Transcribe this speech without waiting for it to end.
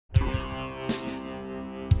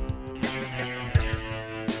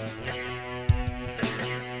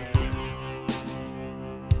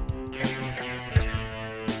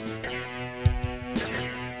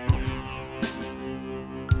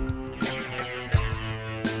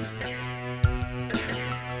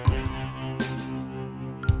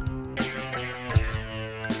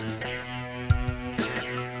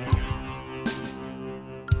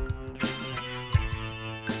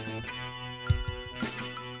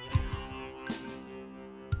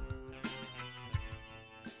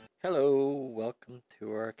Hello, welcome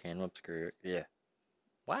to Arcanum Obscura. Yeah.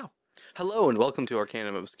 Wow. Hello and welcome to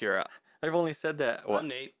Arcanum Obscura. I've only said that. What? I'm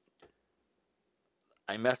Nate.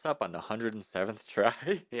 I mess up on the 107th try.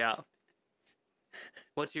 Yeah.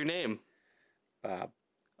 What's your name? Bob.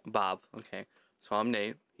 Bob. Okay. So I'm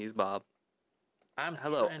Nate. He's Bob. I'm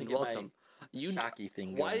Hello trying to and get welcome. my shocky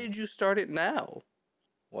thing Why going. did you start it now?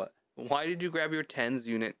 What? Why did you grab your tens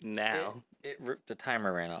unit now? The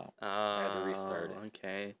timer ran out. I had to restart it.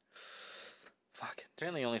 Okay. Fucking.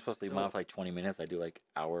 Apparently, only supposed to leave so mine for like 20 minutes. I do like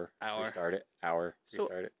hour. Hour. Restart it. Hour. So-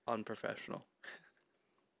 Restart it. unprofessional.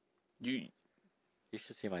 You. You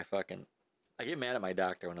should see my fucking. I get mad at my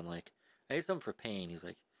doctor when I'm like, I need something for pain. He's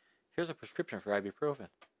like, here's a prescription for ibuprofen.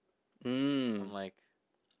 I'm like,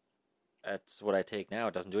 that's what I take now.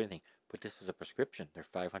 It doesn't do anything. But this is a prescription. They're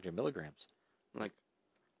 500 milligrams. Like.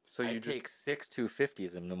 So I you take 6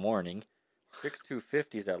 250s in the morning, 6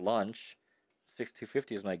 250s at lunch, 6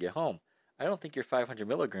 250s when I get home. I don't think your 500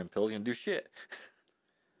 milligram pill is going to do shit.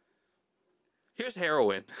 Here's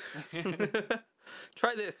heroin.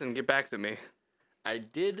 Try this and get back to me. I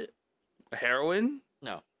did. Heroin?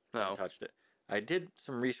 No. No. I touched it. I did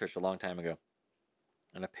some research a long time ago.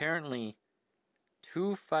 And apparently,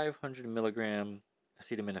 2 500 milligram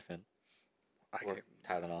acetaminophen, or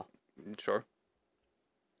Tylenol, Sure.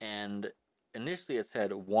 and initially it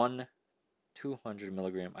said 1 200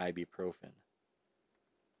 milligram ibuprofen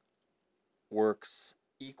works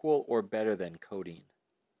equal or better than codeine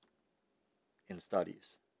in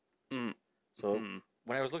studies. Mm. So Mm.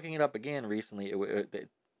 when I was looking it up again recently,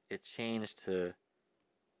 it changed to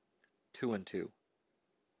 2 and 2.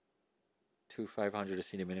 2 500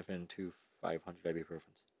 acetaminophen, 2 500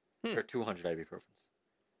 ibuprofens, or 200 ibuprofens.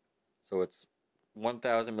 So it's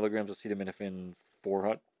 1,000 milligrams of acetaminophen,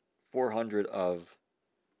 400 of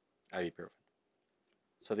ibuprofen.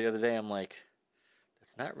 So the other day I'm like,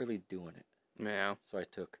 that's not really doing it. Yeah. So I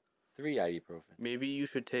took 3 ibuprofen. Maybe you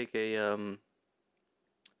should take a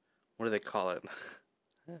what do they call it?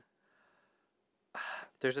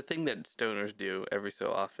 There's a thing that stoners do every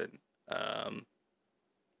so often.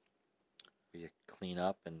 You clean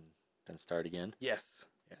up and then start again. Yes.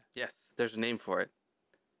 Yeah. Yes, there's a name for it.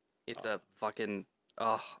 It's Oh. a fucking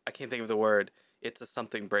I can't think of the word. It's a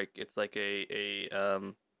something break. It's like a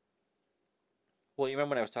Well, you remember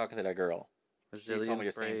when I was talking to that girl? She told me the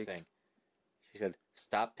resilience same break. thing. She said,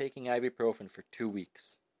 stop taking ibuprofen for 2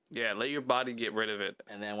 weeks. Yeah, let your body get rid of it.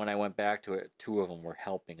 And then when I went back to it, 2 of them were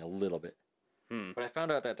helping a little bit. But I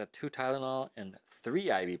found out that the 2 Tylenol and 3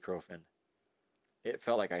 ibuprofen, it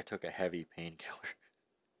felt like I took a heavy painkiller.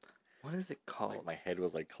 What is it called? Like my head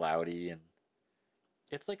was like cloudy, and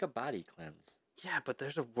it's like a body cleanse, Yeah, but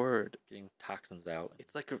there's a word. getting toxins out.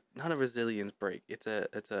 It's like not a resilience break. It's a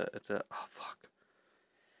oh fuck.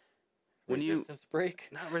 When you Resistance break?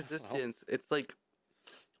 not resistance. It's like,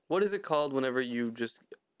 what is it called whenever you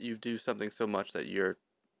do something so much that you're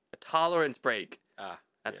a tolerance break? Ah,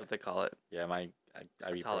 That's yeah. what they call it. Yeah, my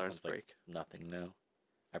Tolerance ibuprofen's like break. nothing now.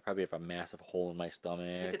 I probably have a massive hole in my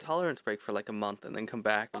stomach. Take a tolerance break for like a month and then come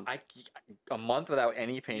back and A month without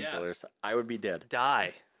any painkillers, I would be dead.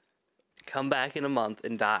 die. Come back in a month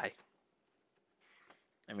and die.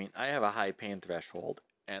 I mean, I have a high pain threshold,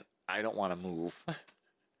 and I don't want to move.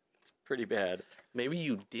 It's pretty bad. Maybe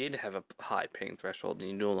you did have a high pain threshold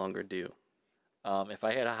and you no longer do. If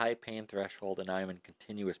I had a high pain threshold and I'm in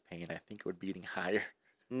continuous pain, I think it would be getting higher.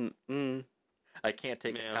 Mm-mm. I can't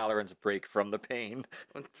take Yeah. a tolerance break from the pain.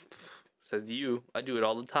 Says you. I do it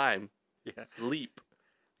all the time. Yeah. Sleep.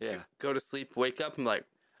 Yeah. Go to sleep, wake up, and like,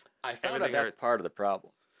 I found out Everything that's hurts. part of the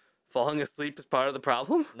problem. falling asleep is part of the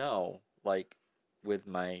problem? No, like with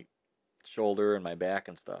my shoulder and my back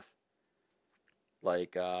and stuff.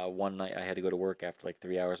 Like one night I had to go to work after like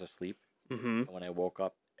 3 hours of sleep. Mm-hmm. And when I woke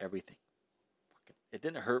up, everything. It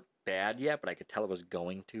didn't hurt bad yet, but I could tell it was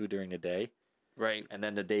going to during the day. Right. And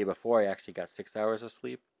then the day before, I actually got 6 hours of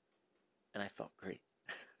sleep, and I felt great.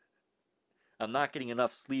 I'm not getting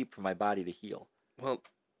enough sleep for my body to heal. Well,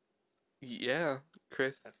 yeah,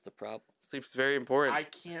 Chris. That's the problem. Sleep's very important. I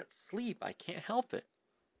can't sleep. I can't help it.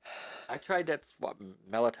 I tried that,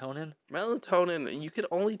 melatonin? Melatonin, you can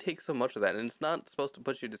only take so much of that, and it's not supposed to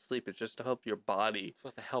put you to sleep. It's just to help your body. It's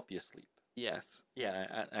supposed to help you sleep. Yes.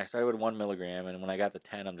 Yeah, I started with 1 milligram, and when I got to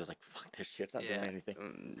 10, I'm just like, fuck this shit. It's not doing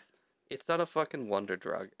anything. It's not a fucking wonder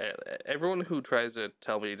drug. Everyone who tries to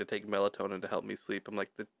tell me to take melatonin to help me sleep, I'm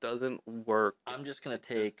like, that doesn't work. I'm just going to It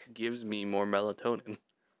take... just gives me more melatonin.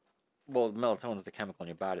 Well, melatonin is the chemical in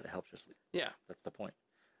your body that helps you sleep. Yeah. That's the point.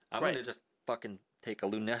 I'm Right. going to just fucking take a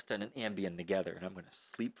Lunesta and an Ambien together, and I'm going to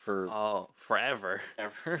sleep for Oh, forever.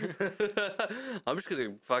 ever. I'm just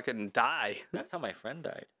gonna fucking die. That's how my friend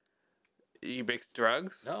died. He makes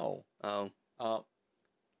drugs? No. Oh.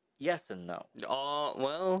 Yes and no. Oh,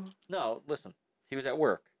 well. No, listen. He was at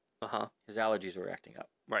work. Uh-huh. His allergies were acting up.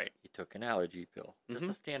 Right. He took an allergy pill. Just Mhm.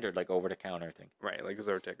 a standard, like, over-the-counter thing. Right, like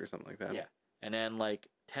Zyrtec or something like that. Yeah. And then, like,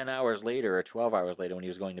 10 hours later or 12 hours later when he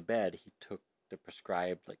was going to bed, he took the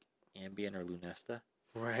prescribed, like, Ambien or Lunesta.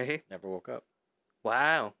 Right? Never woke up.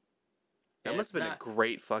 Wow. That And must it's have been not- a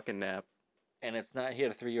great fucking nap. And it's not, he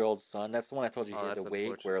had a 3-year-old son. That's the one I told you he Oh, had the that's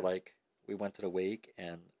wake where, unfortunate. like, we went to the wake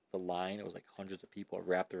and the line, it was like hundreds of people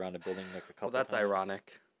wrapped around the building like a couple Well, that's times.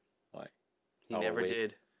 ironic. Why? He Oh, never wait.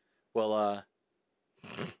 did. Well,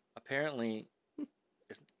 apparently,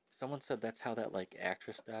 someone said that's how that, like,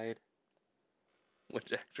 actress died.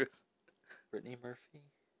 Which actress? Brittany Murphy.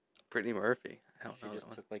 Brittany Murphy. I don't She know. just that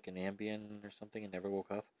one. took, like, an Ambien or something and never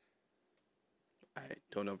woke up. I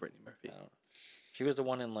don't know Brittany I Murphy. don't know. She was the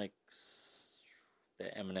one in, like, the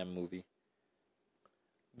Eminem movie.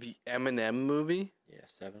 The Eminem movie? Yeah,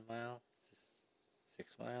 7 Mile,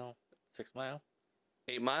 6 Mile, 6 Mile,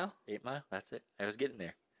 8 Mile? 8 Mile. That's it. I was getting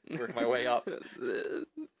there. Work my way up.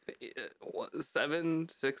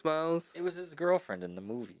 6 miles? It was his girlfriend in the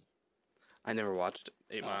movie. I never watched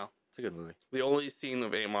 8 Oh. Mile. It's a good movie. The only scene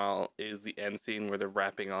of 8 Mile is the end scene where they're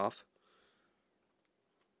wrapping off.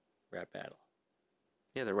 Rap battle.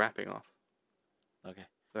 Yeah, they're wrapping off. Okay.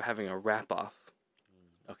 They're having a wrap off.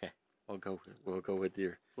 Okay. We'll go with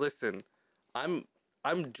Listen, I'm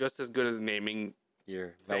just as good as naming.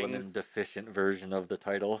 your Things. melanin deficient version of the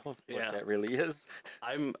title of what Yeah. that really is.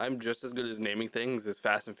 I'm just as good as naming things as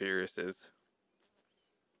Fast and Furious is.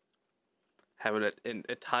 Having an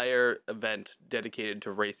entire event dedicated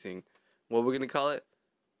to racing. What we're gonna call it?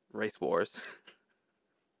 Race Wars.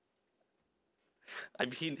 I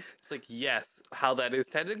mean, it's like, yes, how that is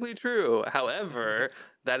technically true. However,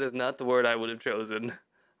 that is not the word I would have chosen.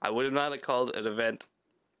 I would have not called an event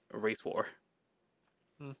a race war.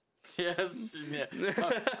 Yes. Yeah.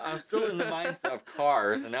 I'm still in the mindset of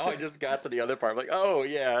cars, and now I just got to the other part. I'm like, oh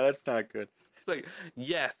yeah, that's not good. It's like,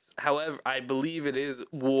 yes, however, I believe it is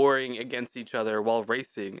warring against each other while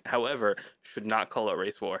racing. However, should not call it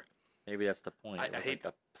race war. Maybe that's the point. I It was hate-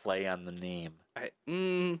 like a play on the name.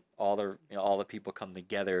 All All the people come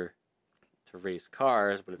together to race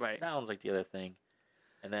cars, but it Right. sounds like the other thing.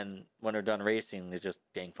 And then when they're done racing, they're just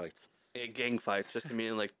gang fights. gang fights, just to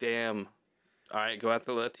mean like, damn. All right, go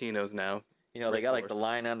after the Latinos now. You know, they Race got like the wars.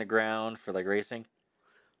 line on the ground for like racing.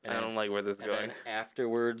 I don't like where this is And going. then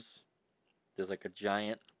afterwards, there's like a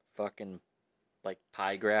giant fucking like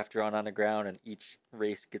pie graph drawn on the ground, and each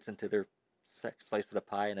race gets into their slice of the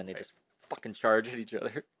pie, and then they Right. just fucking charge at each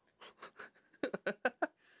other.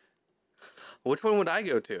 Which one would I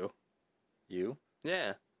go to? You,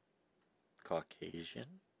 Yeah,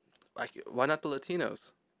 Caucasian, why not the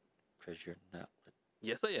Latinos? because you're not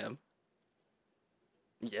Yes, I am.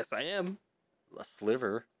 Yes, I am. a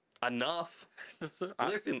sliver. Enough. I-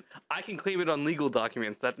 Listen, I can claim it on legal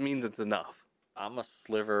documents. That means it's enough. I'm a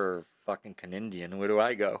sliver of fucking Canadian. Where do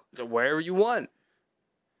I go? So wherever you want.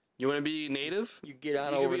 You want to be native? You get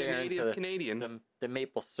on You can over be a there native into Canadian. the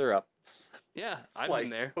maple syrup. Yeah, I've slice been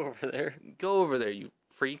there. over there. Go over there, you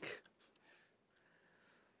freak.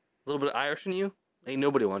 A little bit of Irish in you? Ain't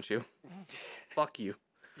nobody wants you. Fuck you.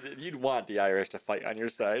 You'd want the Irish to fight on your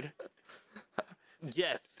side.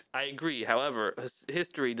 Yes, I agree. However,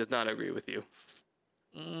 history does not agree with you.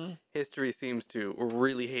 History seems to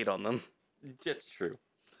really hate on them. That's true.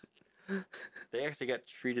 They actually got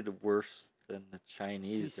treated worse than the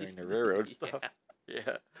Chinese during the railroad stuff.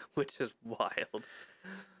 Yeah. Which is wild.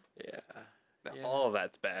 Yeah. Yeah. All of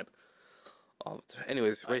that's bad.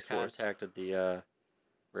 Anyways, race I wars. contacted the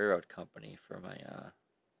railroad company for my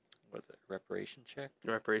what's it, reparation check.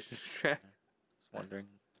 Reparations check. I was wondering.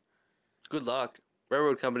 Good luck.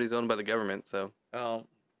 Railroad company's owned by the government, so Well,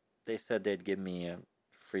 they said they'd give me a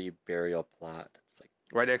free burial plot. It's like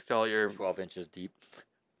right next to all your 12 inches deep.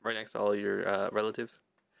 relatives.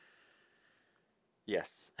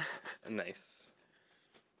 Yes. Nice.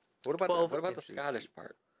 What about 12 what about the inches Scottish deep.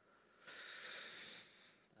 part?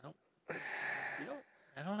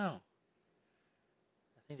 I don't know.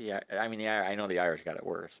 I think I know the Irish got it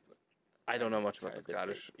worse, but I don't know much about the Try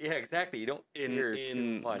to Scottish dictate. Yeah, exactly. You don't in hear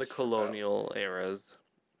too much the about- colonial eras,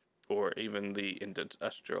 or even the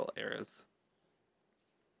industrial eras.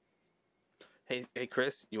 Hey,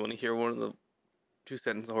 Chris, you want to hear one of the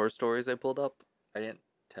 2-sentence horror stories I pulled up? I didn't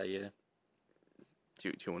tell you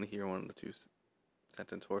Do you want to hear one of the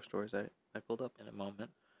 2-sentence horror stories I pulled up? in a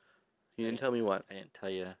moment. You didn't tell me what. I didn't tell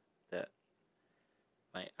you that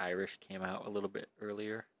my Irish came out a little bit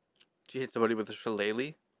earlier. Did you hit somebody with a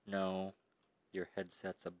shillelagh? No, your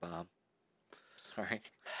headset's a bomb. Sorry.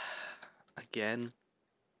 Again.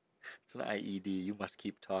 It's an IED. You must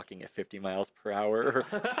keep talking at 50 miles per hour.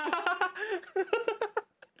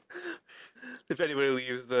 If anybody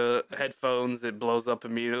leaves the headphones, it blows up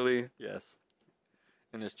immediately. Yes.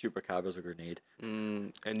 And this chupacabra's a grenade.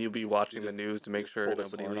 And you'll be watching the news to make sure Pull this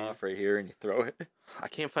nobody horn leaves. off right here and you throw it. I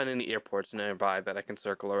can't find any airports nearby that I can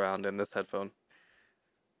circle around in this headphone.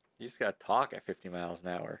 You just gotta talk at 50 miles an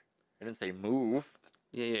hour. I didn't say move.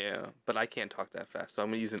 Yeah, but I can't talk that fast, so I'm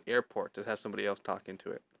gonna use an airport to have somebody else talk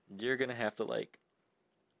into it. You're gonna have to like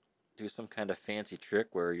do some kind of fancy trick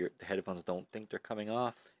where the headphones don't think they're coming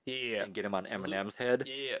off. Yeah. And get him on Eminem's head.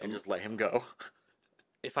 Yeah. And just let him go.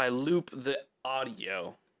 If I loop the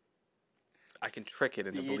audio, I can trick it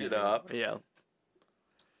into Speed believing it up. Yeah.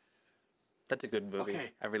 That's a good movie.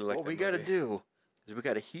 Okay, I really like what that we gotta movie. do is we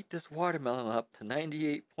gotta heat this watermelon up to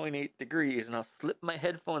 98.8 degrees, and I'll slip my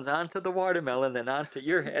headphones onto the watermelon, then onto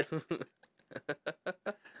your head.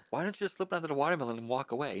 Why don't you just slip it onto the watermelon and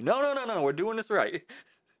walk away? No, we're doing this right.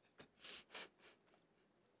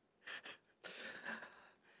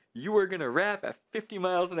 You are gonna rap at 50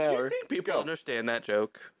 miles an Do hour. you think people Go. understand that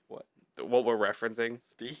joke? What? What we're referencing?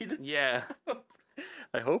 Speed? Yeah.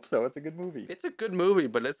 I hope so. It's a good movie. It's a good movie,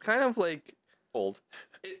 but it's kind of like Old.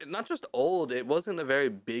 not just old. It wasn't a very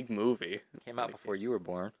big movie. Came out before you were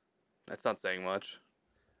born. That's not saying much.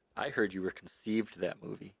 I heard you were conceived to that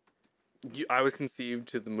movie. I was conceived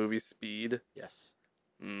to the movie Speed. Yes.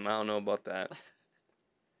 I don't know about that.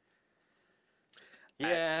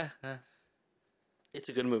 Yeah. It's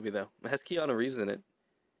a good movie though. It has Keanu Reeves in it.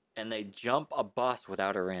 And they jump a bus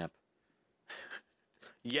without a ramp.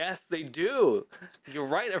 Yes, they do. You're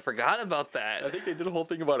right. I forgot about that. I think they did a whole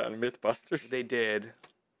thing about it on Mythbusters. They did.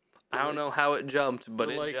 I don't know how it jumped, but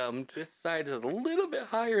it jumped. This side is a little bit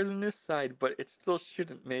higher than this side, but it still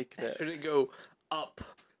shouldn't make that. Should it go up?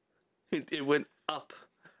 It went up.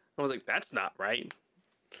 I was like, that's not right.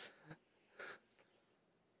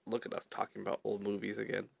 Look at us talking about old movies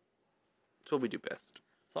again. It's what we do best.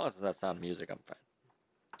 As long as it's not sound music, I'm fine.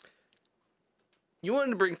 You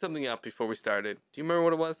wanted to bring something up before we started. Do you remember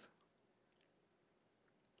what it was?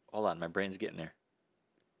 Hold on, my brain's getting there.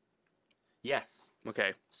 Yes.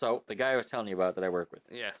 Okay. So, the guy I was telling you about that I work with,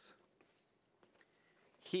 Yes.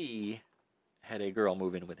 he had a girl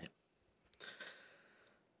move in with him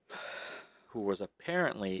who was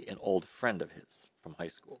apparently an old friend of his from high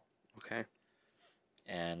school. Okay.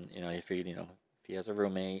 And, he figured, if he has a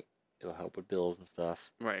roommate, it'll help with bills and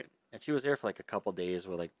stuff. Right. And she was there for like a couple days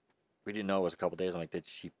where, like, we didn't know it was a couple days. I'm like, did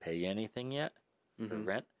she pay anything yet for Mhm.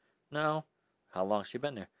 rent? No. How long has she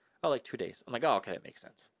been there? Oh, like 2 days. I'm like, oh, okay, that makes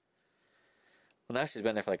sense. Well, now she's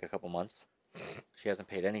been there for like a couple months. She hasn't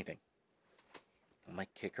paid anything. I'm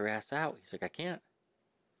like, kick her ass out. He's like, I can't.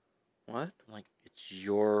 What? I'm like, it's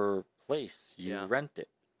your place. You Yeah. rent it.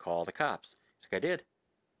 Call the cops. He's like, I did.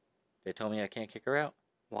 They told me I can't kick her out.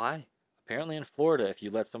 Why? Apparently in Florida, if you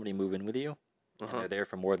let somebody move in with you and Uh-huh. they're there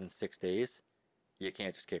for more than 6 days, you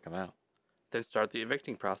can't just kick them out. Then start the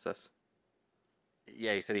evicting process.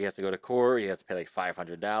 Yeah, he said he has to go to court. He has to pay like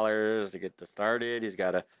 $500 to get this started. He's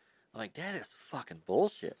got to. I'm like, that is fucking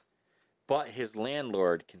bullshit. But his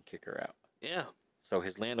landlord can kick her out. Yeah. So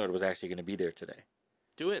his landlord was actually going to be there today.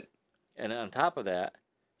 Do it. And on top of that,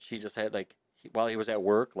 she just had like, while he was at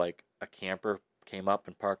work, like a camper came up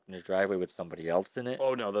and parked in his driveway with somebody else in it.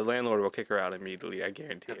 Oh no, the landlord will kick her out immediately. I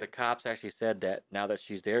guarantee Because the it. cops actually said that now that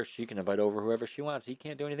she's there, she can invite over whoever she wants. He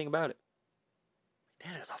can't do anything about it.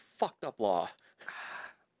 That is a fucked up law.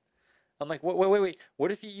 I'm like, wait.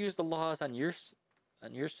 What if you use the laws on your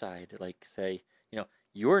side? Like, say,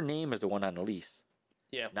 your name is the one on the lease,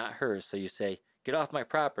 Yeah. not hers. So you say, get off my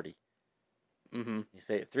property. Mm-hmm. You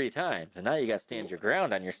say it 3 times, and now you got to stand your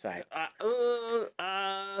ground on your side.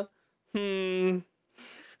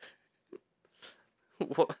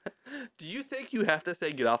 What? Do you think you have to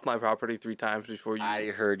say "get off my property" 3 times before you? I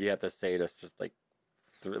heard you have to say this like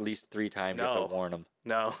at least 3 times. You have No. to warn them.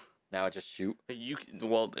 No. Now just shoot.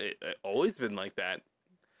 Well, it always been like that.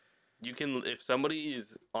 You can, if somebody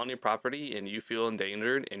is on your property and you feel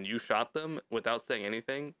endangered and you shot them without saying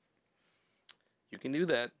anything, you can do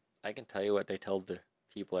that. I can tell you what they tell the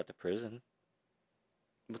people at the prison,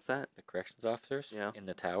 What's that? the corrections officers Yeah. in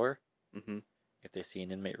the tower. Mm-hmm. If they see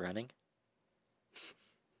an inmate running,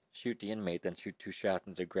 shoot the inmate, then shoot 2 shots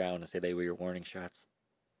into the ground and say they were your warning shots.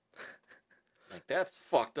 Like, that's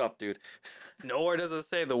fucked up, dude. Nowhere does it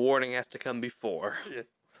say the warning has to come before.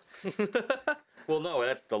 Well, no,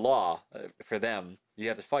 that's the law for them. You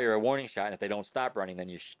have to fire a warning shot, and if they don't stop running, then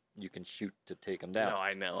you can shoot to take them down. No,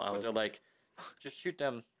 I know. But they're like, just shoot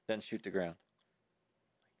them, then shoot the ground.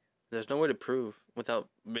 There's no way to prove without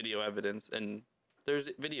video evidence, and There's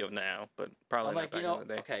video now, but probably I'm not like, back in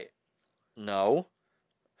the day. okay, no.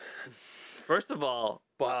 First of all,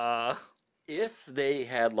 But if they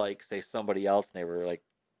had like, say, somebody else and they were like,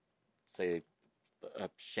 say, a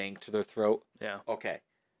shank to their throat, yeah, okay.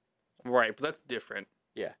 right, but that's different.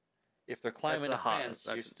 If they're climbing a a hot- fence, you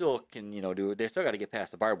that's- still can, do. They still got to get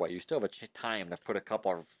past the barbed wire. You still have time to put a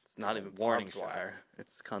couple of It's not even warning barbed shots. wire.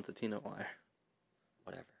 It's concertina wire.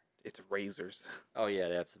 Whatever. It's razors. Oh yeah,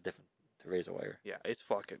 that's a different razor wire. Yeah,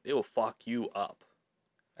 it will fuck you up.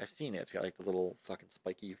 I've seen it. It's got like the little fucking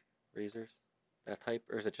spiky razors. That type,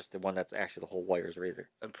 or is it just the one that's actually the whole wire's razor?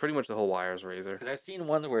 And pretty much the whole wire is razor. Because I've seen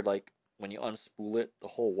ones where like when you unspool it, the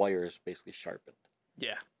whole wire is basically sharpened.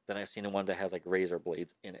 Yeah. Then I've seen the one that has like razor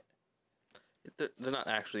blades in it. They're not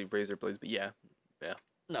actually razor blades, but yeah.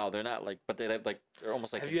 No, they're not like, but they have like they're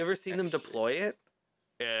almost like. Have you ever seen them extra- deploy it?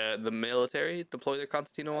 The military deploy their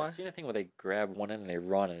concertina wire? I've seen a thing where they grab one end and they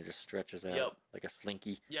run and it just stretches out Yep. like a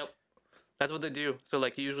slinky. Yep. That's what they do. So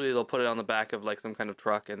like usually they'll put it on the back of like some kind of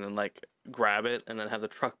truck and then like grab it and then have the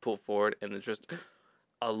truck pull forward and it's just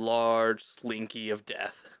a large slinky of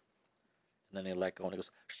death. And then they let go and it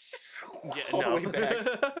goes. Yeah, all the no. way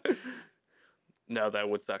back. No, that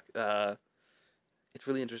would suck. It's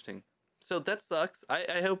really interesting. So that sucks.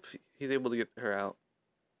 I hope he's able to get her out.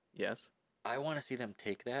 Yes. I want to see them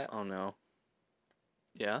take that Oh no.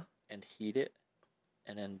 Yeah. and heat it,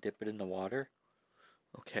 and then dip it in the water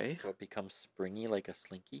Okay. so it becomes springy like a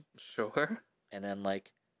slinky, Sure. and then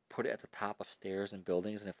like put it at the top of stairs and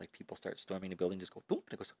buildings, and if like people start storming the building, just go doop,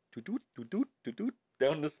 and it goes doo doo doo doo doo doo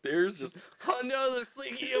down the stairs. Just Oh no, the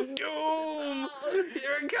slinky of doom!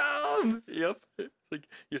 Here it comes! yep. It's like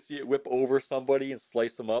you see it whip over somebody and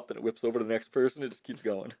slice them up, then it whips over to the next person. It just keeps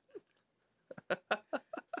going.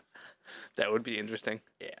 That would be interesting.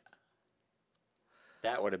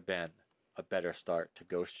 That would have been a better start to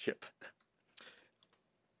Ghost Ship.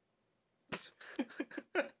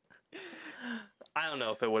 I don't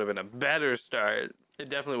know if it would have been a better start. It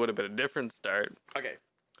definitely would have been a different start. Okay,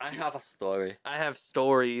 I have a story. I have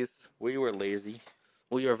stories. We were lazy.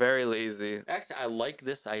 We are very lazy. Actually, I like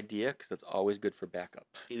this idea because it's always good for backup.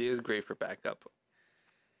 It is great for backup.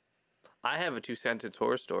 I have a 2-sentence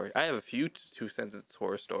horror story. I have a few 2-sentence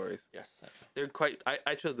horror stories. Yes, They're quite.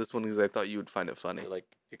 I chose this one because I thought you would find it funny. you're like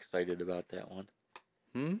excited about that one.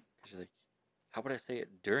 Hmm? 'Cause you're like, how would I say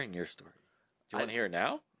it during your story? Do you I- want to hear it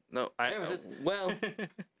now? No, Yeah, just- well,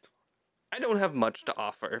 I don't have much to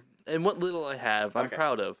offer, and what little I have, I'm Okay.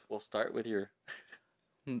 proud of. We'll start with your.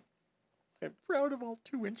 Hmm. I'm proud of all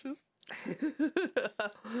 2 inches.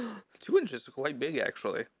 2 inches is quite big,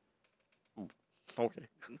 actually. Okay.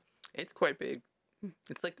 It's quite big.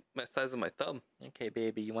 It's like the size of my thumb. Okay,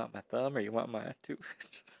 baby, you want my thumb or you want my 2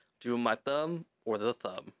 inches? Do you want my thumb or the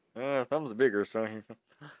thumb? Thumb's bigger, so.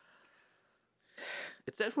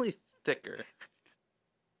 It's definitely thicker.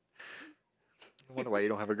 I wonder why you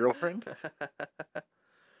don't have a girlfriend.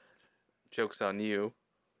 Joke's on you.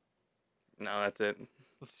 No, that's it.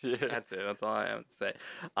 Yeah. That's it. That's all I have to say.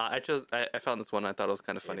 I found this one. I thought it was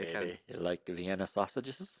kind of funny. Hey, Kind baby, you like Vienna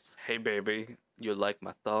sausages? hey, baby, you like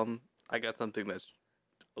my thumb? I got something that's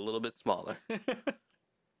a little bit smaller.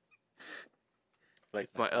 Like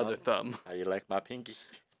It's my other thumb. How you like my pinky?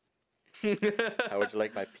 How would you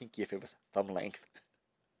like my pinky if it was thumb length?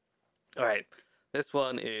 All right. This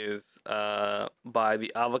one is by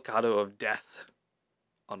the Avocado of Death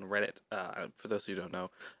on Reddit. For those who don't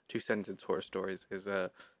know, 2-sentence horror stories is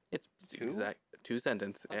it's 2? exact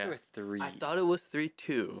 2-sentence. I thought there Yeah. were 3. I thought it was 3-2.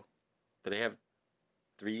 Do they have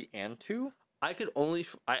 3 and 2 I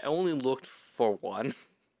only looked for one.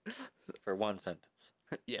 for 1 sentence?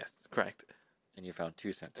 Yes, correct. And you found 2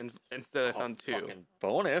 And sentences. instead I Oh, found 2. Fucking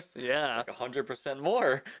bonus. Yeah, Like 100%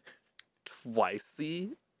 more. twice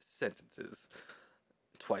the sentences,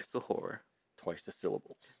 twice the horror. Twice the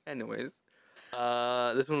syllables. Anyways,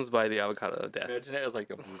 this one was by the Avocado of Death. Imagine that as like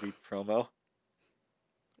a movie promo.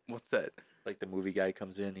 What's that? Like the movie guy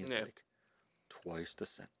comes in, he's Yeah. like, twice the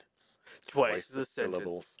sentence. Twice the the sentence,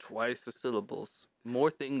 syllables. twice the syllables. More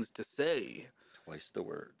things to say. Twice the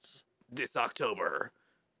words. This October,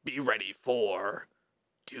 be ready for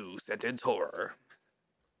 2-sentence horror.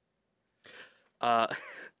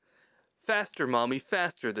 Faster, mommy,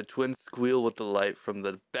 faster, the twins squeal with delight from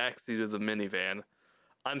the backseat of the minivan.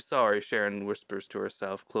 I'm sorry, Sharon whispers to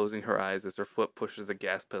herself, closing her eyes as her foot pushes the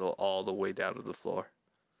gas pedal all the way down to the floor.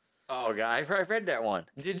 Oh, God, I've read that one.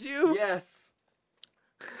 Did you? Yes.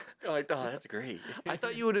 Oh, that's great. I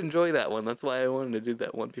thought you would enjoy that one. That's why I wanted to do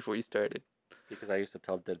that one before you started. Because I used to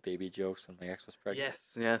tell dead baby jokes when my ex was pregnant.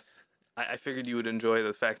 Yes. I figured you would enjoy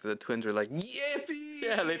the fact that the twins are like, yippee!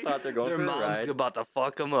 Yeah, they thought they're going Their for a mom's ride. about to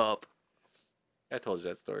fuck them up. I told you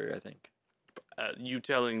that story, I think. You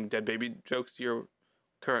telling dead baby jokes to your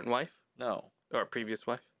current wife No, or previous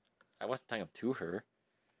wife? I wasn't telling them to her.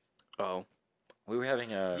 Oh, We were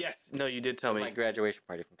having a yes. No, you did tell my me. graduation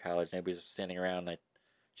party from college, and everybody's standing around. Like,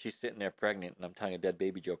 she's sitting there pregnant, and I'm telling a dead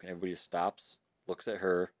baby joke, and everybody just stops, looks at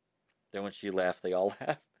her. Then when she laughs, they all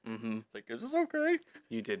laugh. Mm-hmm. It's like, is this okay?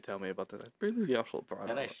 You did tell me about that. I really also brought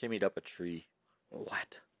And I up. shimmied up a tree.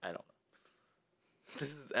 What? I don't know. This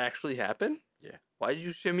has actually happened? Yeah. Why did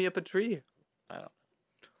you shimmy up a tree? I don't know.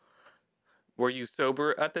 Were you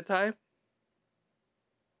sober at the time?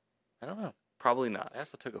 I don't know. Probably not. I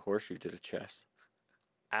also took a horseshoe to the chest.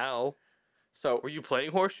 Ow. So, Were you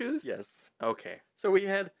playing horseshoes? yes. Okay. So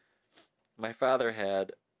my father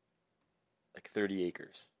had like 30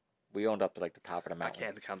 acres. We owned up to like the top of the I mountain.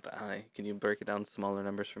 can't count that high. Can you break it down to smaller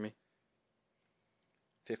numbers for me?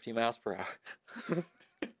 50 miles per hour.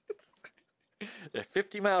 At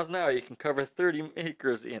 50 miles an hour, you can cover 30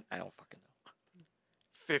 acres in. I don't fucking know.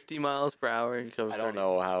 50 miles per hour. You cover I don't 30.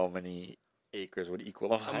 know how many acres would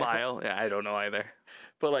equal A mile? Yeah, I don't know either.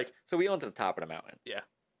 But like, so we owned to the top of the mountain. Yeah.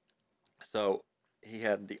 So he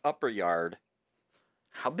had the upper yard.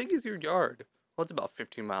 How big is your yard? Well, it's about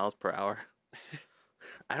 15 miles per hour.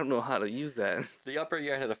 I don't know how to use that. The upper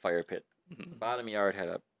yard had a fire pit. The bottom yard had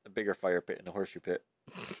a bigger fire pit and a horseshoe pit.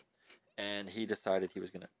 And he decided he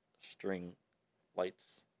was going to string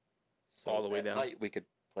lights. So All the way at down. night we could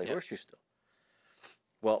play Yep. horseshoe still.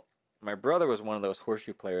 Well, my brother was one of those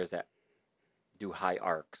horseshoe players that do high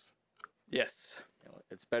arcs. Yes. You know,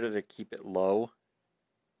 it's better to keep it low.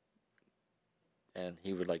 And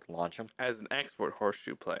he would like launch them. As an expert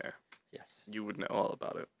horseshoe player, Yes. you would know all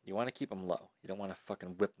about it. You want to keep them low. You don't want to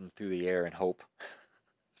fucking whip them through the air and hope.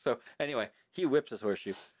 So anyway, he whips his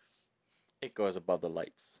horseshoe. It goes above the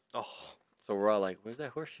lights. Oh, So we're all like, "Where's that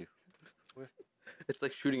horseshoe?" it's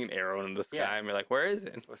like shooting an arrow in the sky, Yeah. and you're like, "Where is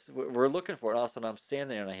it?" We're looking for it. All of a sudden, I'm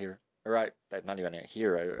standing there and I hear, not even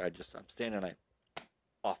here. I'm standing and I,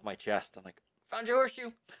 off my chest. I'm like, "Found your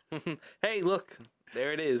horseshoe." Hey, look,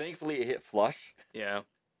 there it is. Thankfully, it hit flush Yeah.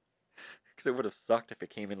 because it would have sucked if it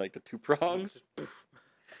came in like the two prongs.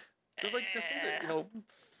 It's like this is,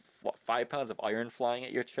 5 pounds of iron flying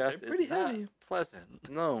at your chest. They're pretty is not heavy. pleasant.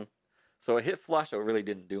 No. So it hit flush. So it really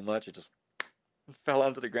didn't do much. It just fell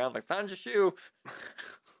onto the ground. Like, found your shoe.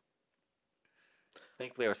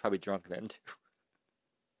 Thankfully, I was probably drunk then too.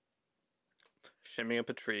 Shimming up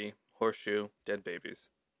a tree, horseshoe, dead babies.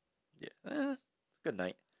 Yeah, good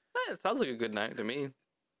night. It sounds like a good night to me.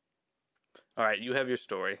 All right, you have your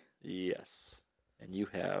story. Yes, and you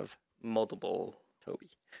have Multiple.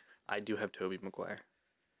 Toby. I do have Toby Maguire.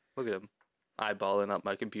 Look at him, eyeballing up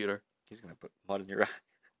my computer. He's gonna put mud in your eye.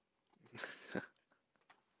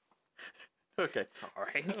 Okay. All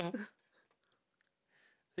right. I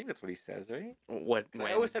think that's what he says, right? What? 'Cause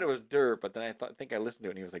I always said it was dirt, but then I think I listened to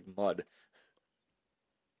it and he was like mud.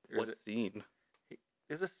 Or What is, scene?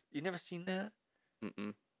 is this? You never seen that?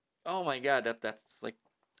 Mm-mm. Oh my god, that's like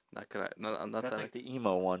Not gonna. Not that's that. like the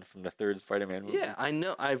emo one from the third Spider-Man movie. Yeah, I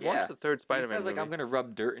know. I've Yeah. watched the third He Spider-Man says movie. like I'm gonna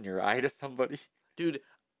rub dirt in your eye to somebody. Dude,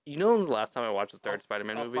 you know when's the last time I watched the third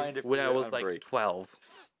Spider-Man I'll movie? find it for When you I was on like break. 12.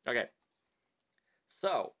 Okay.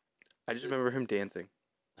 So, I just remember him dancing.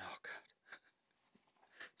 oh god.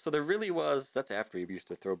 So there really was. That's after he used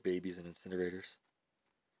to throw babies in incinerators.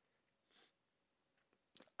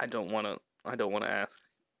 I don't want to ask.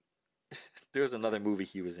 There was another movie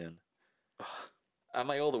he was in. On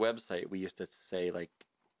my old website, we used to say like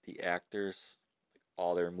the actors,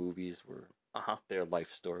 all their movies were Uh-huh. their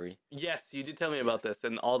life story. Yes, you did tell me about Yes. this,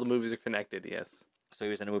 and all the movies are connected, yes. So he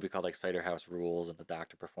was in a movie called like Cider House Rules, and the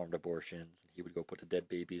doctor performed abortions, and he would go put the dead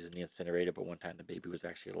babies in the incinerator. But one time the baby was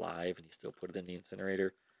actually alive, and he still put it in the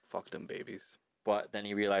incinerator. Fuck them babies. But then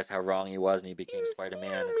he realized how wrong he was, and he became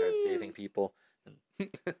Spider-Man and started saving people.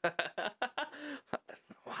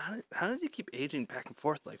 How does he keep aging back and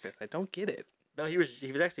forth like this? I don't get it. No, he was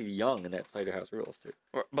actually young in that Cider House Rules too.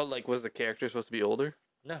 But like, was the character supposed to be older?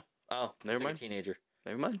 No. Oh, He never was like mind. a teenager,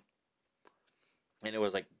 Never mind. and it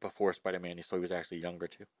was like before Spider-Man, so he was actually younger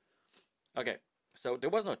too. Okay, so there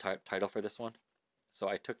was no title for this one, so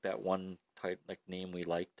I took that one name we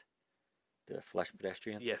liked, the Flesh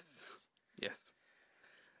Pedestrians. Yes. Yes.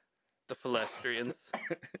 The Phalestrians.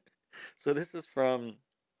 So this is from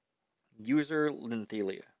user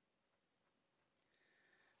Linthelia,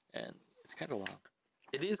 and it's kind of long.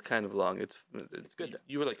 It is kind of long. It's good, though.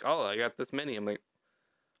 You were like, oh, I got this many. I'm like,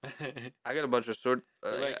 I got a bunch of sword.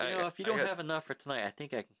 You're like, if you don't have enough for tonight, I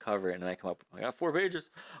think I can cover it. And then I come up, I got 4 pages.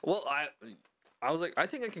 Well, I was like, I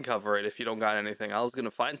think I can cover it if you don't got anything. I was gonna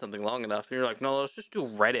find something long enough. And you're like, no, let's just do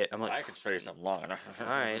Reddit. I'm like, I can show you something long enough. All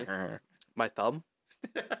right. My thumb.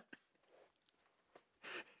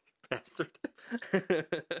 Bastard.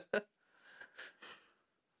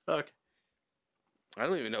 Okay. I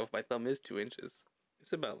don't even know if my thumb is 2 inches.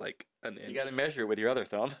 It's about like an inch. You got to measure it with your other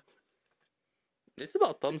thumb. It's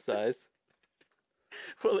about thumb size.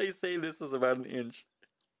 Well, they say this is about an inch.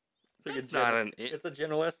 It's like It's not an inch. It's a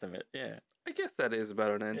general estimate. Yeah. I guess that is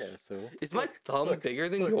about an inch. Yeah. So Is my look, thumb look, bigger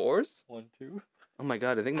than look. yours? 1, 2. Oh my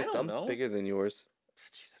god, I think I my don't thumb's know. bigger than yours.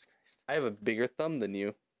 Jesus Christ. I have a bigger thumb than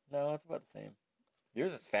you. No, it's about the same.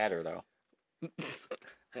 Yours is fatter though.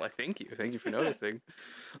 Well, thank you. Thank you for noticing.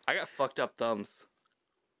 I got fucked up thumbs.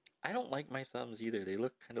 I don't like my thumbs either. They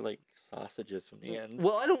look kind of like sausages from the end.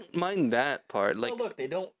 Well, I don't mind that part. Like, Like, look, they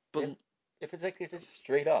don't. but- If it's like it's just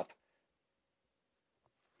straight up,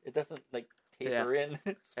 it doesn't like taper in.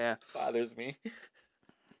 It Yeah. bothers me.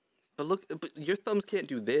 but look, but your thumbs can't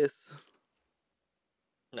do this.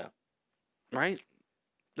 No. Right?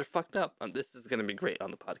 They're fucked up. This is gonna be great on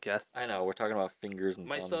the podcast. I know we're talking about fingers and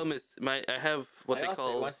My thumbs. thumb is I have what I they also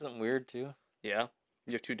call. want something weird too. Yeah.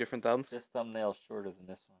 You have 2 different thumbs. This thumbnail's shorter than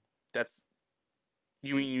this one. That's.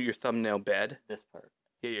 You mean your thumbnail bed? This part.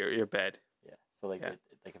 Yeah, your bed. Yeah. So like, Yeah.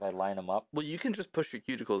 like if I line them up. Well, you can just push your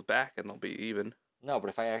cuticles back and they'll be even. No, but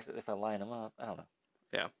if I line them up, I don't know.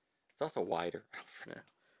 Yeah. It's also wider. Yeah.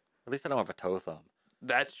 At least I don't have a toe thumb.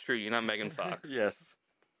 That's true. You're not Megan Fox. Yes.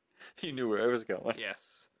 You knew where I was going.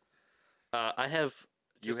 Yes. I have.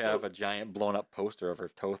 You have a giant blown up poster of her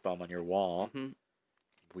toe thumb on your wall. Mhm.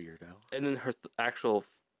 Weirdo. And then her actual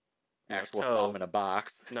Actual toe. thumb in a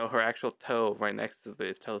box. No, her actual toe right next to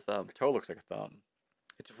the toe thumb. Her toe looks like a thumb.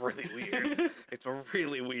 It's really weird. It's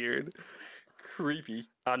really weird. Creepy.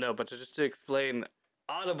 Oh no, but just to explain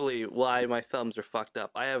audibly why my thumbs are fucked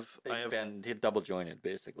up. I have They're double jointed,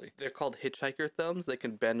 basically. they're called hitchhiker thumbs. They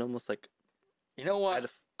can bend almost like You know what? at a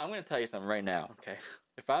I'm going to tell you something right now. okay.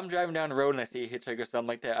 If I'm driving down the road and I see a hitchhiker or something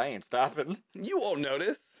like that, I ain't stopping. You won't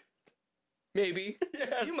notice. Maybe.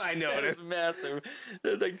 Yes, You might that notice. is massive.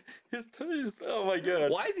 They're like his toes. Oh my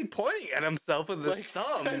god. Why is he pointing at himself with his Like,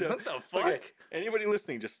 thumb? I know. What the fuck? Okay, anybody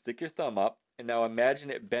listening, just stick your thumb up and now imagine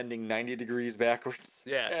it bending 90 degrees backwards.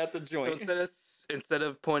 Yeah. At the So joint. instead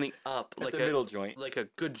of pointing up at like the middle joint. like a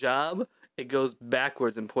good job, it goes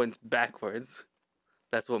backwards and points backwards.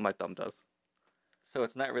 That's what my thumb does. So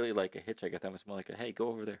it's not really like a hitchhiker thumb. It's more like a hey, go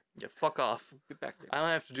over there. Yeah, fuck off. Get back there. I don't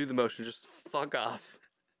have to do the motion. Just fuck off.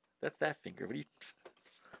 That's that finger. What do you?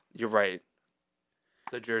 You're right.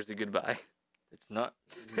 The Jersey goodbye. It's not.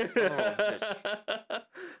 Son of a bitch.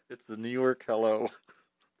 It's the New York hello.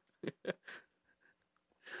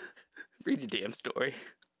 Read your damn story.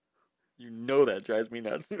 You know that drives me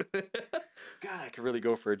nuts. God, I could really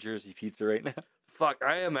go for a Jersey pizza right now. Fuck,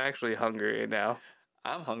 I am actually hungry now.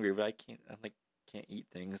 I'm hungry, but I can't. Can't eat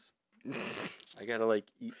things. I gotta like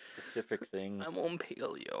eat specific things. I'm on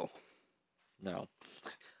paleo. No,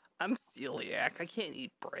 I'm celiac. I can't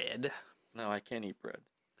eat bread. no, I can't eat bread.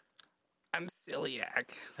 I'm celiac.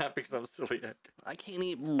 Not because I'm celiac. I can't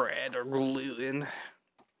eat bread or gluten.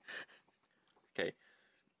 Okay.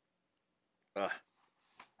 Ugh.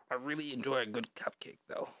 I really enjoy a good cupcake,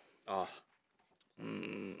 though. Oh,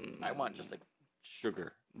 I want just like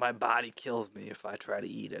sugar. My body kills me if I try to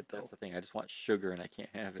eat it, though. That's the thing. I just want sugar and I can't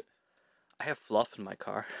have it I have fluff in my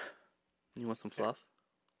car. You want some fluff?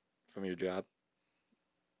 from your job.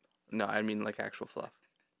 No, I mean like actual fluff.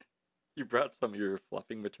 You brought some of your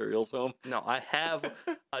fluffing materials home. No, I have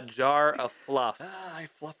a jar of fluff. Ah, I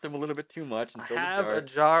fluffed them a little bit too much and I filled have the a jar.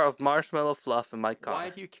 jar of marshmallow fluff in my car. Why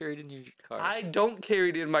do you carry it in your car? I don't carry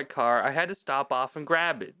it in my car. I had to stop off and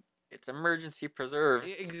grab it. It's emergency preserves.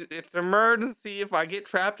 It's emergency. If I get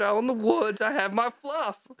trapped out in the woods, I have my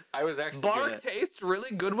fluff. I was actually Bark gonna, tastes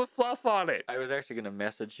really good with fluff on it. I was actually gonna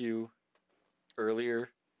message you earlier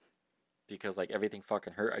because like everything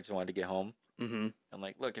fucking hurt. I just wanted to get home. Mm-hmm. I'm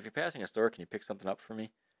like, look, if you're passing a store, can you pick something up for me?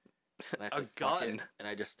 And I A said, "Fuck it." gun. And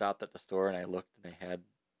I just stopped at the store and I looked and they had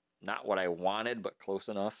not what I wanted, but close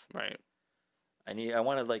enough. Right. I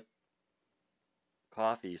wanted like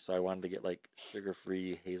coffee, so I wanted to get like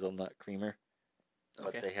sugar-free hazelnut creamer. But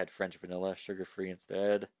Okay. they had French vanilla sugar-free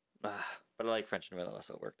instead. Ah, But I like French vanilla,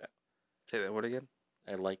 so it worked out. say that word again.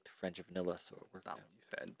 I liked French vanilla, so it That's worked not out. what you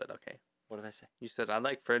said, but okay. What did I say? You said I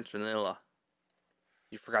like French vanilla.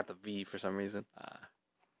 You forgot the V for some reason.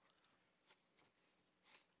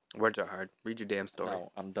 Words are hard. Read your damn story.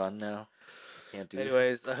 No, I'm done now. I can't do this.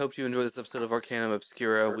 Anyways, I hope you enjoyed this episode of Arcanum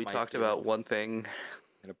Obscura. Hurt We my talked about feelings. one thing.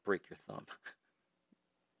 I'm gonna break your thumb.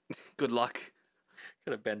 Good luck.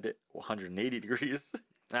 Gonna bend it 180 degrees.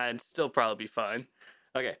 I'd still probably be fine.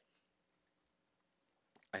 Okay.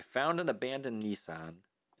 I found an abandoned Nissan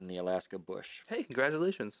in the Alaska bush. Hey,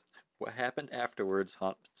 congratulations. What happened afterwards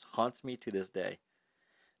haunts me to this day.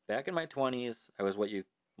 Back in my 20s, I was what you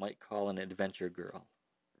might call an adventure girl.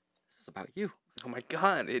 This is about you. Oh my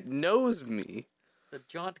god, it knows me. The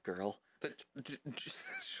jaunt girl.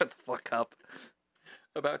 Shut the fuck up.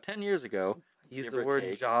 About 10 years ago, Use give the or word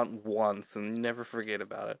take. jaunt once and never forget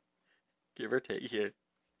about it. give or take, you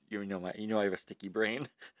know I have a sticky brain.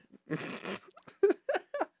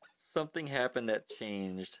 Something happened that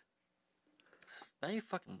changed. Now you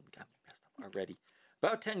fucking got me messed up already.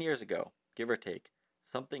 About 10 years ago, give or take,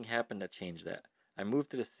 something happened that changed that. I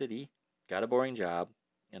moved to the city, got a boring job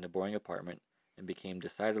and a boring apartment, and became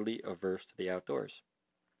decidedly averse to the outdoors.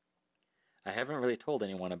 I haven't really told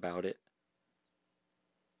anyone about it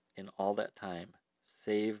in all that time,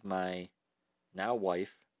 save my now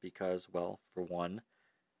wife, because, well, for one,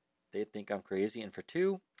 they think I'm crazy, and for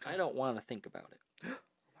two, I don't want to think about it. Oh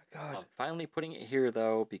my god. I'm finally putting it here,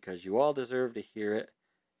 though, because you all deserve to hear it.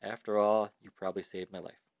 After all, you probably saved my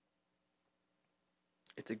life.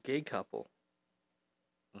 It's a gay couple.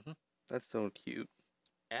 Mhm. That's so cute.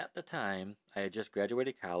 At the time, I had just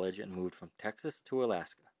graduated college and moved from Texas to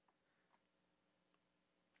Alaska.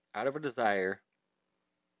 Out of a desire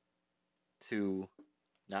to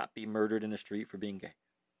not be murdered in the street for being gay.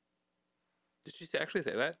 Did she actually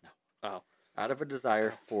say that? No. Oh. Out of a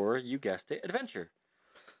desire for, you guessed it, adventure.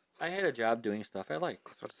 I had a job doing stuff I liked. I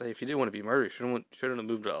was about to say, if you didn't want to be murdered, you shouldn't have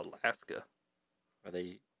moved to Alaska. Are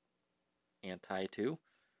they anti too?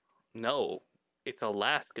 No, it's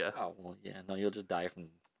Alaska. Oh, well, yeah, no, you'll just die from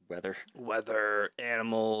weather. Weather,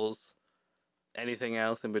 animals, anything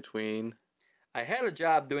else in between. I had a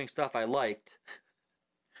job doing stuff I liked.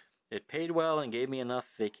 It paid well and gave me enough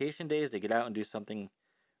vacation days to get out and do something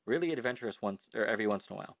really adventurous every once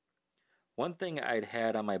in a while. One thing I'd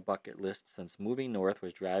had on my bucket list since moving north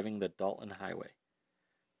was driving the Dalton Highway.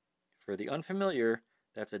 For the unfamiliar,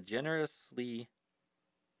 that's a generously...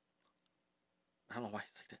 I don't know why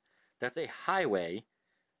it's like that. That's a highway.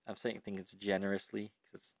 I'm saying it's generously,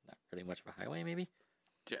 because it's not really much of a highway, maybe?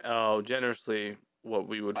 Generously what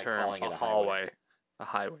we would By term calling it a a highway. hallway. A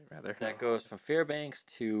highway, rather. That goes from Fairbanks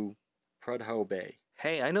to Prudhoe Bay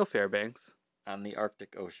Hey, I know Fairbanks. on the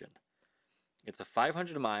Arctic Ocean. It's a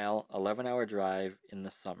 500-mile, 11-hour drive in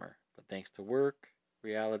the summer, but thanks to work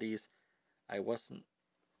realities, I wasn't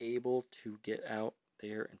able to get out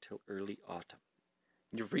there until early autumn.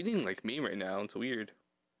 You're reading like me right now. It's weird.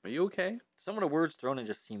 Are you okay? Some of the words thrown in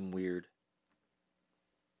just seem weird.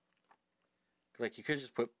 Like you could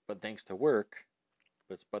just put, but thanks to work,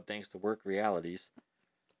 but thanks to work realities,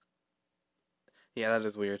 Yeah, that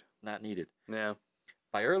is weird. not needed. Yeah.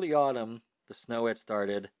 By early autumn, the snow had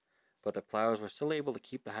started, but the plows were still able to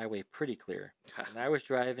keep the highway pretty clear. And I was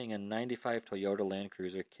driving a 95 Toyota Land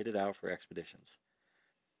Cruiser kitted out for expeditions.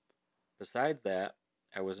 Besides that,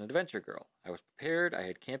 I was an adventure girl. I was prepared, I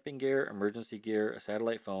had camping gear, emergency gear, a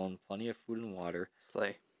satellite phone, plenty of food and water,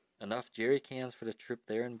 Slay. enough jerry cans for the trip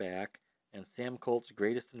there and back, and Sam Colt's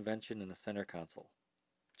greatest invention in the center console.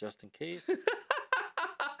 Just in case.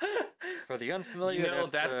 For the unfamiliar,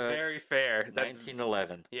 that's very fair. That's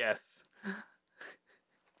 1911. yes.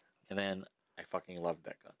 And then I fucking loved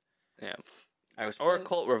that gun. Yeah. I was Or a playing-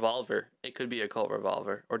 Colt revolver. It could be a Colt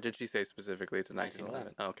revolver. Or did she say specifically it's a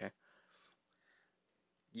 1911? 1911. Oh, okay.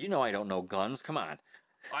 You know I don't know guns. Come on.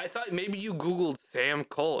 I thought maybe you Googled Sam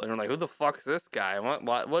Colt and were like, who the fuck's this guy?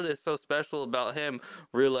 What is so special about him?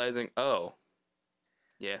 Realizing, oh,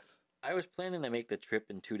 yes. I was planning to make the trip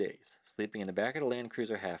in 2 days, sleeping in the back of the Land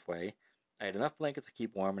Cruiser halfway. I had enough blankets to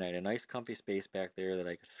keep warm, and I had a nice comfy space back there that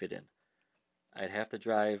I could fit in. I'd have to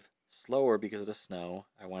drive slower because of the snow.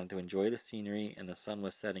 I wanted to enjoy the scenery, and the sun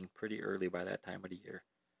was setting pretty early by that time of the year.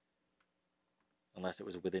 Unless it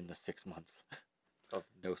was within the 6 months of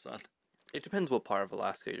no sun. It depends what part of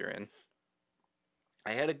Alaska you're in.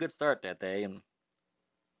 I had a good start that day, and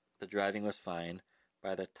the driving was fine.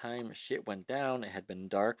 By the time shit went down, it had been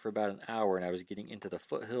dark for about an hour, and I was getting into the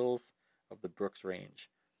foothills of the Brooks Range.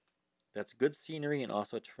 That's good scenery and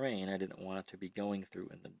also terrain I didn't want to be going through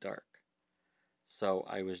in the dark. So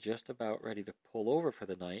I was just about ready to pull over for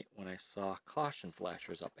the night when I saw caution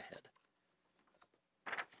flashers up ahead.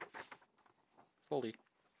 Fully.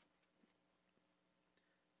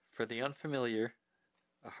 For the unfamiliar,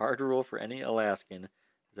 a hard rule for any Alaskan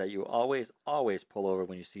is that you always pull over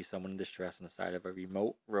when you see someone in distress on the side of a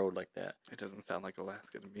remote road like that, It doesn't sound like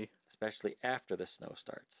Alaska to me. especially after the snow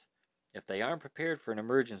starts. If they aren't prepared for an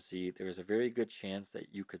emergency, there is a very good chance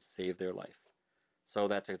that you could save their life. So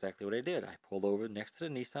that's exactly what I did. I pulled over next to the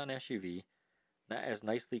Nissan SUV, not as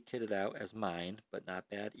nicely kitted out as mine, but not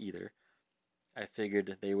bad either. I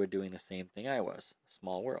figured they were doing the same thing I was. A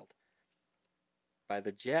small world. By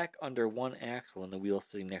the jack under one axle and the wheel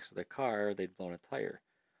sitting next to the car, they'd blown a tire.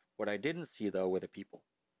 What I didn't see, though, were the people.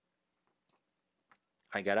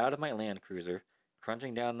 I got out of my Land Cruiser,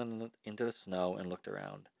 crunching down into the snow, and looked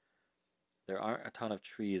around. There aren't a ton of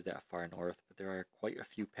trees that far north, but there are quite a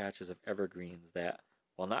few patches of evergreens that,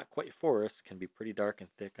 while not quite forests, can be pretty dark and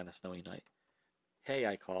thick on a snowy night. Hey,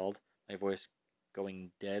 I called, my voice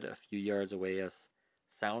going dead a few yards away as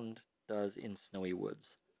sound does in snowy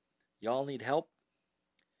woods. Y'all need help?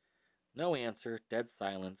 No answer, dead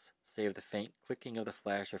silence, save the faint clicking of the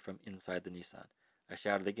flasher from inside the Nissan. I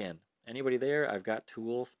shouted again. Anybody there? I've got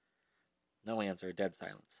tools. No answer, dead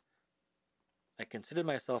silence. I considered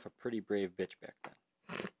myself a pretty brave bitch back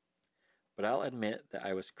then. But I'll admit that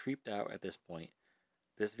I was creeped out at this point.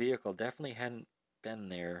 This vehicle definitely hadn't been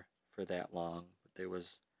there for that long, but there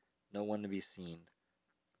was no one to be seen.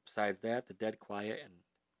 Besides that, the dead quiet and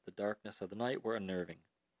the darkness of the night were unnerving.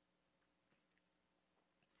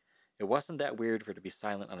 It wasn't that weird for it to be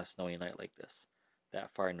silent on a snowy night like this, that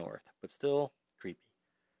far north, but still creepy.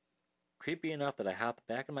 Creepy enough that I hopped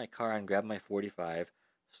back in my car and grabbed my .45,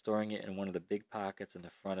 storing it in one of the big pockets in the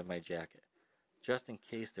front of my jacket, just in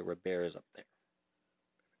case there were bears up there.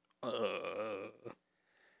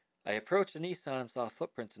 I approached the Nissan and saw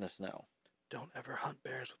footprints in the snow. Don't ever hunt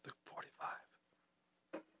bears with the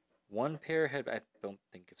 .45. One pair had... I don't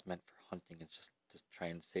think it's meant for hunting. It's just to try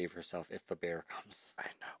and save herself if a bear comes. I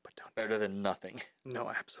know, but don't. Better than nothing. No,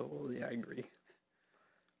 absolutely, I agree.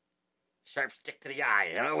 Sharp stick to the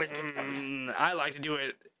eye. I always get some. I like to do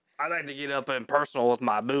it. I like to get up and personal with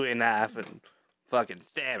my Bowie knife and fucking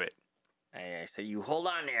stab it. I say, you hold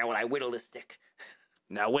on there while I whittle this stick.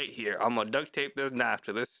 Now wait here. I'm gonna duct tape this knife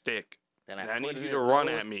to this stick. Then I put need it you in to his run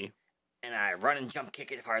nose, at me. And I run and jump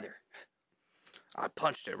kick it farther. I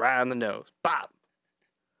punched it right in the nose. Bop.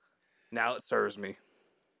 Now it serves me.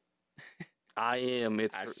 I am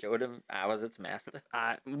its. I showed him I was its master.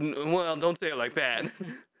 Well, don't say it like that.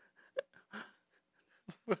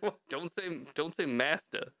 Don't say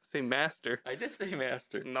master. Say master. I did say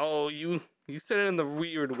master. I'm No, you said it in the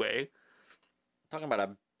weird way. talking about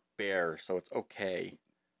a bear, so it's okay.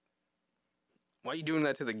 Why are you doing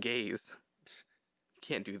that to the gays? You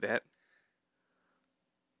can't do that.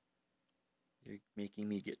 You're making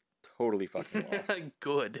me get totally fucking lost.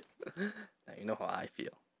 Good. Now you know how I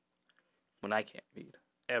feel when I can't read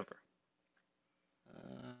ever.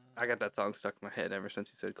 I got that song stuck in my head ever since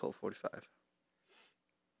you said Colt 45.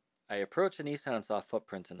 I approached a Nissan and saw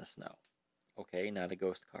footprints in the snow. Okay, not a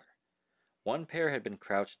ghost car. One pair had been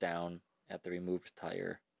crouched down at the removed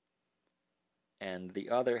tire, and the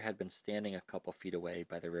other had been standing a couple feet away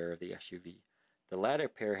by the rear of the SUV. The latter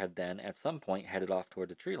pair had then, at some point, headed off toward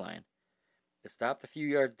the tree line. It stopped a few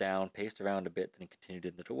yards down, paced around a bit, then continued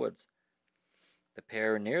into the woods. The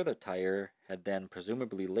pair near the tire had then,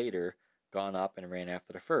 presumably later, gone up and ran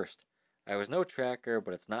after the first. I was no tracker,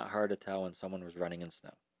 but it's not hard to tell when someone was running in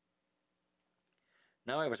snow.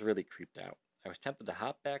 Now I was really creeped out. I was tempted to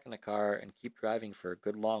hop back in the car and keep driving for a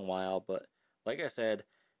good long while, but, like I said,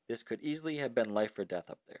 this could easily have been life or death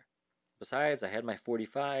up there. Besides, I had my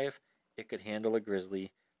 .45. It could handle a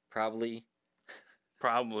grizzly. Probably.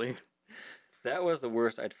 That was the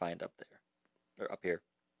worst I'd find up there. Or up here.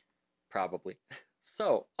 Probably.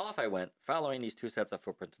 So, off I went, following these two sets of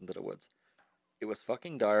footprints into the woods. It was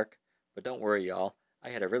fucking dark, but don't worry, y'all. I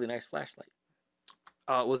had a really nice flashlight.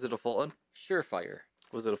 Was it a Fulton? Surefire.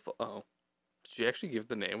 Was it a oh? Did she actually give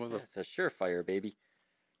the name of Yeah, the? it's a Surefire, baby.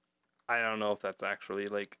 I don't know if that's actually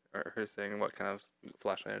like her saying what kind of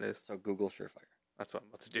flashlight it is. So Google Surefire. That's what I'm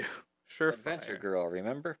about to do. Surefire. Adventure Girl,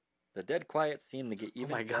 remember? The dead quiet seemed to get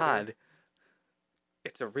even Oh my better. god.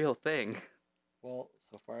 It's a real thing. Well,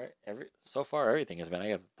 so far everything has been. I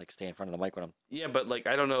gotta like stay in front of the mic when I'm. Yeah, but like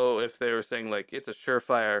I don't know if they were saying like it's a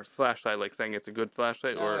surefire flashlight, like saying it's a good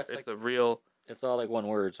flashlight, No, or it's it's like- a real It's all like one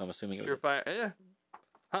word, so I'm assuming it was surefire. Yeah.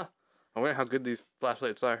 Huh. I wonder how good these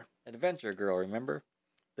flashlights are. Adventure Girl. Remember?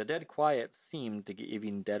 The dead quiet seemed to get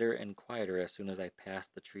even deader and quieter as soon as I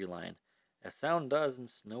passed the tree line, as sound does in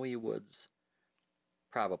snowy woods.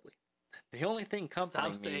 Probably. The only thing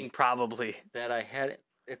comforting Stop me saying probably. that I had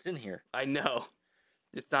it's in here. I know.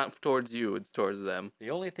 It's not towards you, it's towards them. The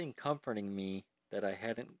only thing comforting me that I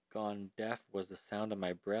hadn't gone deaf was the sound of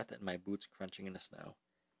my breath and my boots crunching in the snow.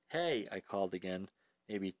 Hey, I called again,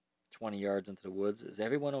 maybe 20 yards into the woods. Is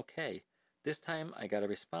everyone okay? This time I got a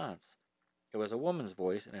response. It was a woman's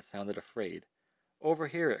voice and it sounded afraid. Over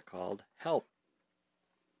here, it called. Help.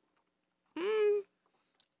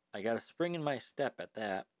 I got a spring in my step at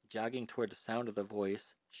that, jogging toward the sound of the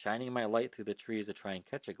voice, shining my light through the trees to try and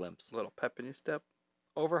catch a glimpse. A little pep in your step.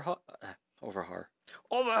 Overhaul. Over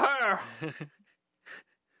here!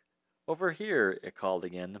 Over here, it called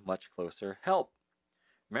again, much closer. Help!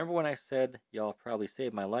 Remember when I said y'all probably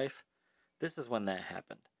saved my life? This is when that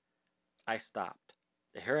happened. I stopped.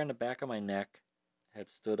 The hair on the back of my neck had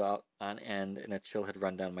stood up on end and a chill had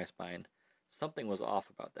run down my spine. Something was off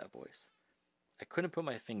about that voice. I couldn't put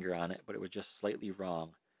my finger on it, but it was just slightly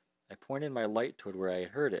wrong. I pointed my light toward where I had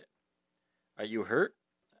heard it. Are you hurt?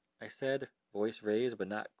 I said, voice raised but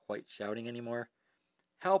not quite shouting anymore.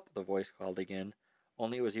 Help, the voice called again,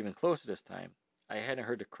 only it was even closer this time. I hadn't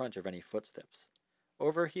heard the crunch of any footsteps.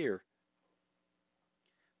 Over here.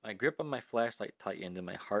 My grip on my flashlight tightened and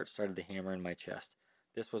my heart started to hammer in my chest.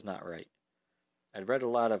 This was not right. I'd read a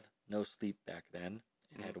lot of No Sleep back then,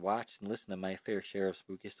 and had watched and listened to my fair share of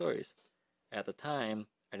spooky stories. At the time,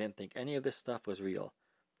 I didn't think any of this stuff was real,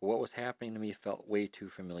 but what was happening to me felt way too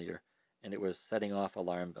familiar, and it was setting off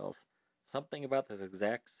alarm bells. Something about this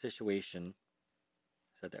exact situation,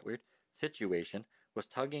 said that weird, situation, was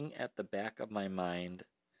tugging at the back of my mind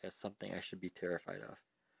as something I should be terrified of.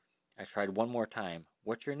 I tried one more time.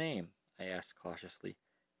 What's your name? I asked cautiously.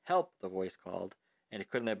 Help, the voice called, and it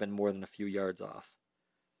couldn't have been more than a few yards off.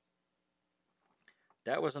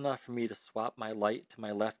 That was enough for me to swap my light to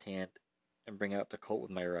my left hand and bring out the Colt with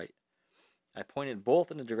my right. I pointed both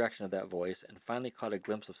in the direction of that voice and finally caught a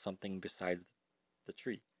glimpse of something besides the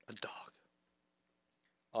tree. A dog.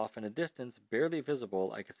 Off in the distance, barely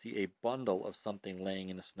visible, I could see a bundle of something laying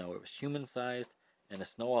in the snow. It was human-sized, and the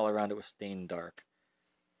snow all around it was stained dark.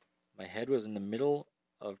 My head was in the middle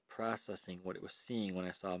of processing what it was seeing when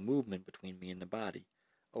I saw a movement between me and the body.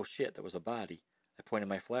 Oh shit, that was a body. I pointed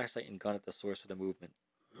my flashlight and gun at the source of the movement.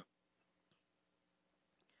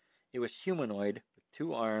 It was humanoid, with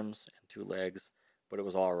 2 arms and 2 legs, but it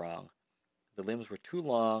was all wrong. The limbs were too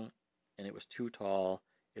long, and it was too tall.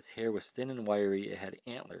 Its hair was thin and wiry. It had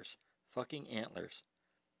antlers. Fucking antlers.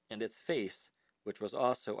 And its face, which was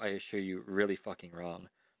also, I assure you, really fucking wrong,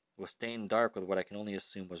 was stained dark with what I can only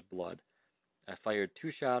assume was blood. I fired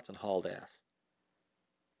 2 shots and hauled ass.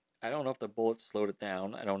 I don't know if the bullet slowed it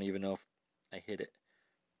down. I don't even know if I hit it.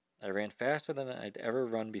 I ran faster than I'd ever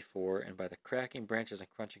run before, and by the cracking branches and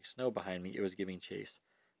crunching snow behind me, it was giving chase.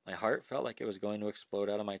 My heart felt like it was going to explode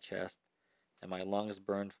out of my chest, and my lungs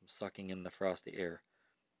burned from sucking in the frosty air.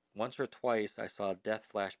 Once or twice I saw death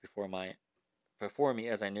flash before me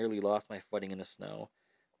as I nearly lost my footing in the snow,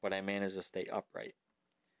 but I managed to stay upright.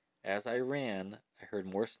 As I ran, I heard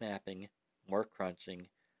more snapping, more crunching,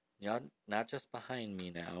 not just behind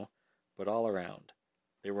me now, but all around.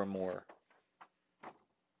 There were more.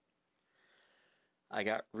 I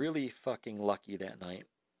got really fucking lucky that night.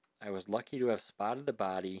 I was lucky to have spotted the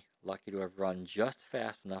body, lucky to have run just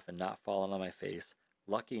fast enough and not fallen on my face,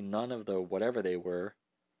 lucky none of the whatever they were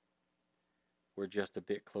just a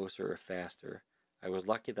bit closer or faster. I was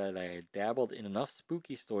lucky that I had dabbled in enough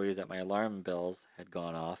spooky stories that my alarm bells had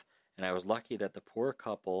gone off, and I was lucky that the poor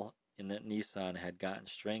couple in that Nissan had gotten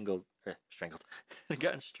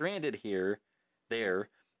gotten stranded there,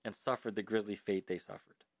 and suffered the grisly fate they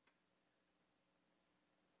suffered.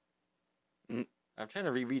 I'm trying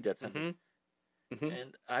to reread that sentence.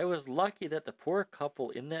 And I was lucky that the poor couple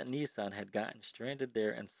in that Nissan had gotten stranded there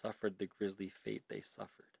and suffered the grisly fate they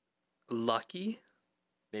suffered. Lucky?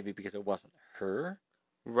 Maybe because it wasn't her?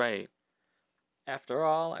 Right. After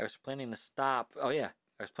all, I was planning to stop. Oh, yeah.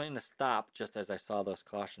 I was planning to stop just as I saw those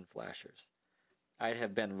caution flashers. I'd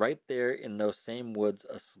have been right there in those same woods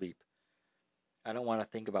asleep. I don't want to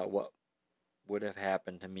think about what would have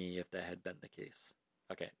happened to me if that had been the case.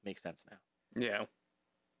 Okay, makes sense now. Yeah.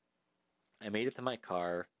 I made it to my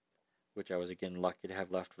car, which I was again lucky to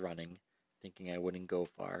have left running, thinking I wouldn't go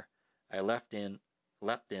far. I leapt in,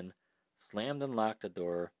 slammed and locked the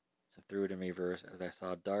door, and threw it in reverse as I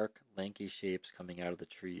saw dark, lanky shapes coming out of the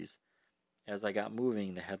trees. As I got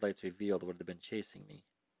moving, the headlights revealed what had been chasing me.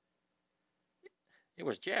 It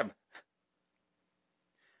was Jeb.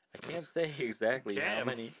 I can't say exactly how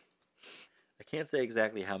many. I can't say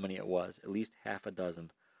exactly how many it was. At least half a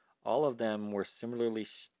dozen. All of them were similarly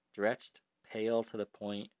stretched, pale to the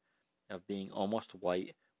point of being almost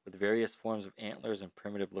white, with various forms of antlers and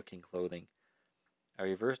primitive-looking clothing. I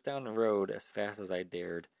reversed down the road as fast as I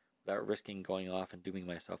dared, without risking going off and dooming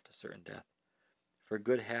myself to certain death. For a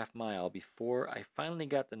good half-mile before I finally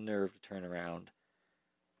got the nerve to turn around.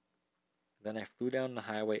 Then I flew down the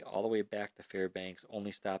highway all the way back to Fairbanks,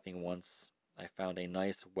 only stopping once I found a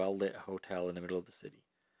nice, well-lit hotel in the middle of the city.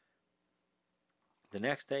 The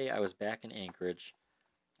next day I was back in Anchorage.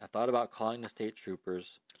 I thought about calling the state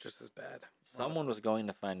troopers. Just as bad. Someone was going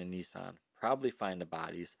to find a Nissan, probably find the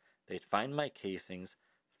bodies. They'd find my casings,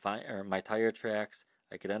 or my tire tracks.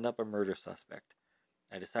 I could end up a murder suspect.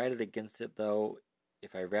 I decided against it, though.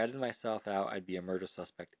 If I ratted myself out, I'd be a murder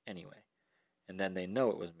suspect anyway. And then they know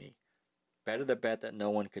it was me. Better to bet that no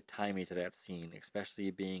one could tie me to that scene, especially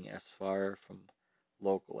being as far from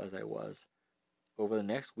local as I was. Over the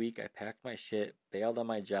next week, I packed my shit, bailed on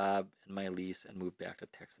my job and my lease, and moved back to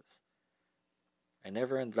Texas. I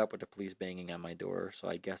never ended up with the police banging on my door, so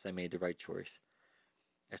I guess I made the right choice.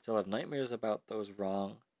 I still have nightmares about those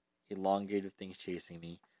wrong, elongated things chasing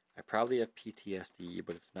me. I probably have PTSD,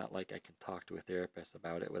 but it's not like I can talk to a therapist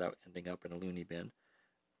about it without ending up in a loony bin.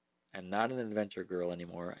 I'm not an adventure girl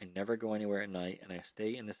anymore. I never go anywhere at night, and I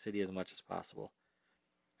stay in the city as much as possible.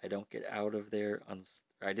 I didn't get out of there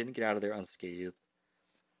unscathed,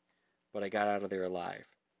 but I got out of there alive,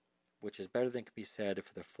 which is better than can be said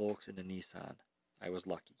for the folks in the Nissan. I was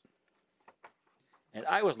lucky. And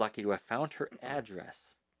I was lucky to have found her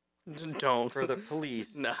address. Don't. For the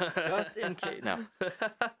police. No. Just in case. No.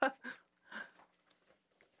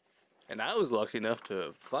 And I was lucky enough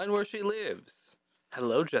to find where she lives.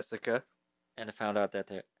 Hello, Jessica. And I found out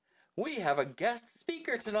that we have a guest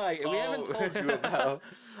speaker tonight, and we haven't told you about.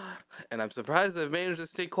 And I'm surprised they've managed to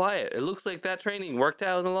stay quiet. It looks like that training worked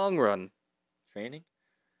out in the long run. Training?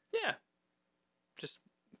 Yeah. Just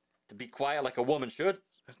to be quiet like a woman should.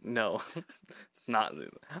 No, it's not.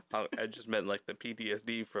 I just meant like the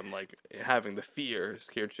PTSD from like having the fear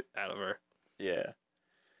scared shit out of her. Yeah.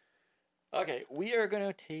 Okay, we are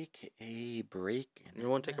gonna take a break. You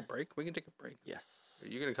want to take a break? We can take a break. Yes.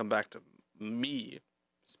 You're gonna come back to me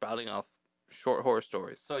spouting off short horror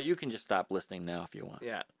stories. So you can just stop listening now if you want.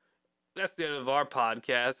 Yeah. That's the end of our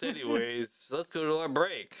podcast. Anyways, let's go to our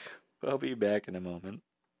break. I'll be back in a moment.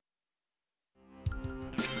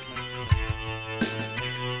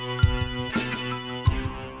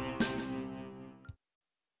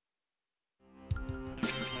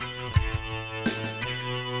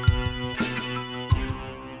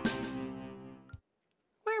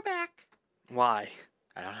 We're back. Why?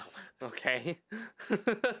 I don't know. Okay.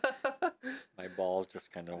 My balls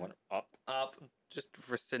just kind of went up. Just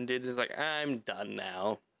rescinded. It's like, I'm done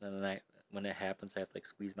now. And then when it happens, I have to like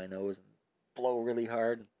squeeze my nose and blow really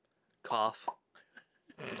hard. Cough.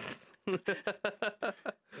 I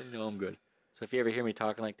know I'm good. So if you ever hear me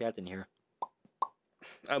talking like that, then you're...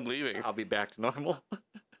 I'm leaving. I'll be back to normal.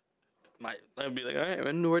 I'd be like, all right,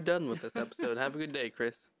 and we're done with this episode. Have a good day,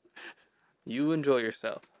 Chris. You enjoy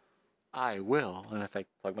yourself. I will. And if I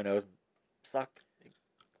plug my nose and suck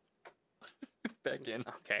back in.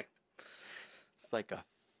 Okay. It's like a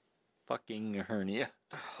fucking hernia.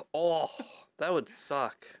 Oh, that would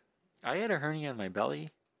suck. I had a hernia on my belly.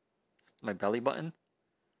 My belly button.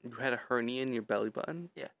 You had a hernia in your belly button?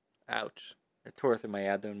 Yeah. Ouch. It tore through my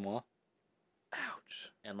abdomen wall.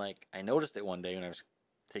 Ouch. And like I noticed it one day when I was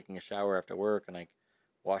taking a shower after work and like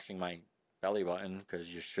washing my belly button,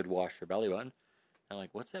 because you should wash your belly button. I'm like,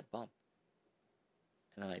 what's that bump?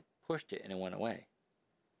 And then I pushed it and it went away.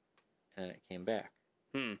 And then it came back.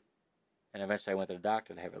 And eventually I went to the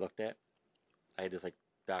doctor to have it looked at. I had this like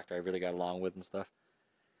doctor I really got along with and stuff.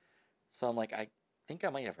 So I'm like, I think I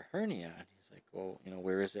might have a hernia. And he's like, well,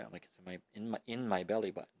 where is it? I'm like, it's in my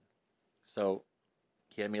belly button. So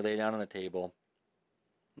he had me lay down on the table.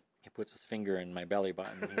 He puts his finger in my belly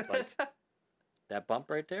button. And he's like, that bump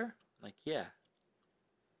right there? I'm like, yeah.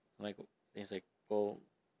 I'm like, he's like, well,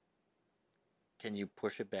 can you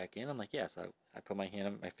push it back in? I'm like, yes. I put my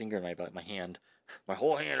finger in my belly, my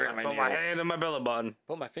whole hand in my Put my hand in my belly button.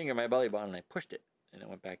 Put my finger in my belly button and I pushed it and it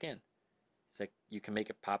went back in. He's like, you can make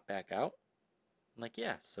it pop back out? I'm like,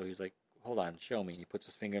 yeah. So he's like, hold on, show me. And he puts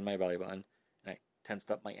his finger in my belly button and I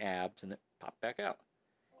tensed up my abs and it popped back out.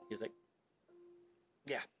 He's like,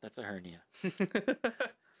 yeah, that's a hernia. And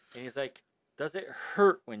he's like, does it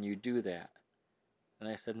hurt when you do that? And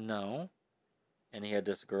I said, no. And he had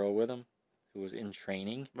this girl with him who was in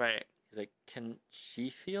training. Right. He's like, can she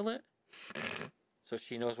feel it? So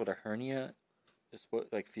she knows what a hernia is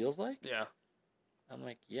feels like? Yeah. I'm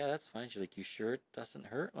like, yeah, that's fine. She's like, you sure it doesn't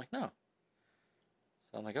hurt? I'm like, no.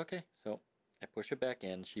 So I'm like, okay. So I push it back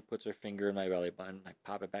in. She puts her finger in my belly button. I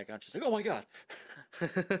pop it back out. She's like, oh my God.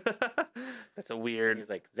 That's a weird. He's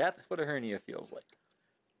like, that's what a hernia feels like.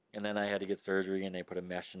 And then I had to get surgery and they put a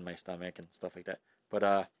mesh in my stomach and stuff like that.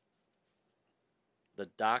 But the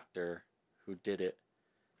doctor who did it,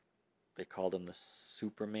 they called him the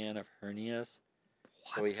Superman of hernias.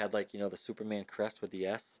 What? So he had the Superman crest with the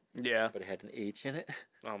S. Yeah. But it had an H in it.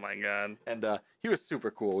 Oh my God. And he was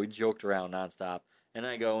super cool. We joked around nonstop. And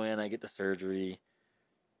I go in, I get the surgery.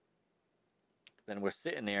 then we're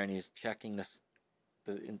sitting there, and he's checking because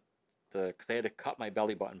I had to cut my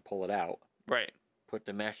belly button, pull it out, Right. put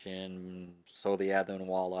the mesh in, sew the admin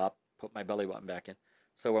wall up, put my belly button back in.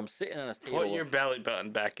 So I'm sitting on this table. Put your belly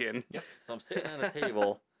button back in. Yep. So I'm sitting on a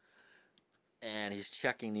table, and he's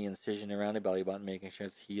checking the incision around the belly button, making sure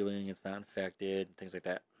it's healing, it's not infected, things like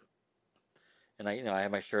that. And I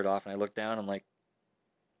have my shirt off, and I look down. I'm like,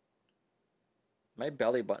 my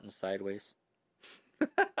belly button's sideways.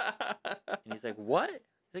 And he's like, what? He's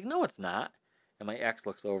like, no, it's not. And my ex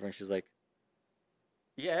looks over, and she's like,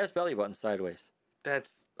 yeah, it's belly button sideways.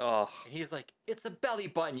 That's oh. And he's like, it's a belly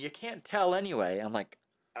button. You can't tell anyway. I'm like,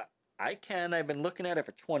 I can. I've been looking at it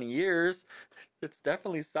for 20 years. It's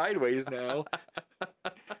definitely sideways now.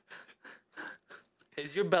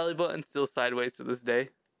 Is your belly button still sideways to this day?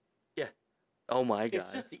 Yeah. Oh my god.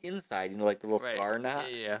 It's just the inside, like the little Right. scar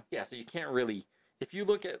knot. Yeah. Yeah, so you can't really. If you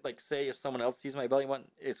look at, like, say, if someone else sees my belly button,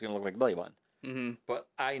 it's going to look like a belly button. Mm-hmm. But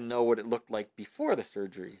I know what it looked like before the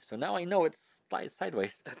surgery. So now I know it's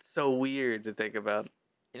sideways. That's so weird to think about.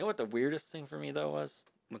 You know what the weirdest thing for me, though, was?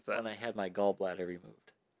 What's that? When I had my gallbladder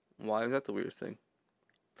removed. Why is that the weirdest thing?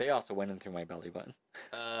 They also went in through my belly button.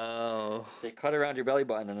 Oh. They cut around your belly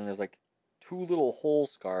button, and then there's like 2 little hole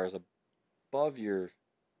scars above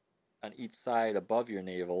on each side above your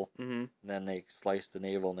navel. Mm-hmm. And then they slice the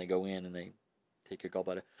navel, and they go in, and they take your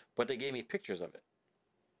gallbladder. But they gave me pictures of it.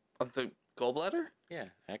 Of the gallbladder? Yeah,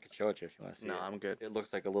 I could show it to you if you want to see No, it. I'm good. It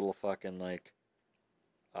looks like a little fucking, like,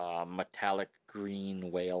 metallic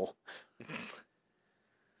green whale.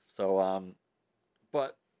 So,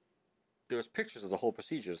 but there was pictures of the whole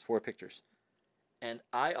procedure. There's 4 pictures. And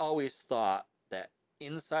I always thought that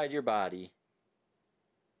inside your body,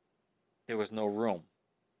 there was no room.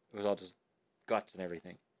 It was all just guts and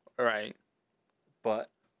everything. All right. But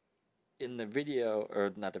in the video,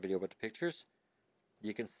 or not the video, but the pictures,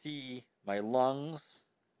 you can see my lungs,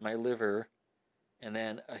 my liver, and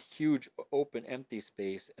then a huge open empty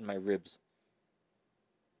space in my ribs.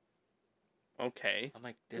 Okay. I'm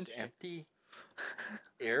like, there's Interesting. empty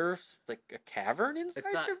air, like a cavern inside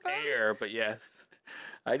It's not your body? air, but yes.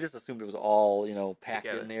 I just assumed it was all, packed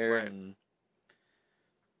Together, in there. right.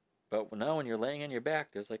 But now when you're laying on your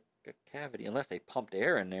back, there's like a cavity, unless they pumped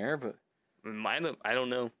air in there. But Mine, I don't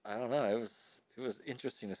know. I don't know. It was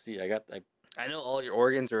interesting to see. I know all your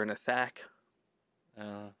organs are in a sack.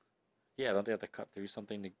 Yeah, don't they have to cut through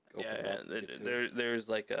something to open it up? to get to it? There's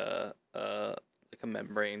like a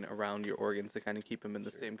membrane around your organs to kind of keep them in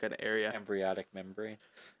the Sure. same kind of area. Embryonic membrane.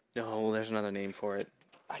 No, there's another name for it.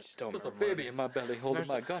 I just don't There's a remember. baby in my belly holding There's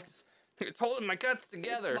my guts. It's holding my guts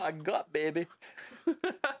together. It's my gut, baby.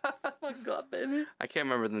 My gut, baby. I can't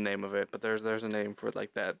remember the name of it, but there's a name for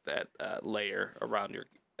like that layer around your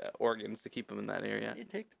organs to keep them in that area. You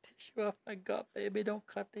take the tissue off my gut, baby. Don't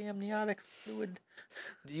cut the amniotic fluid.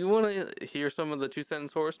 Do you want to hear some of the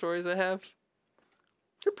 2-sentence horror stories I have?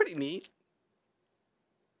 They're pretty neat.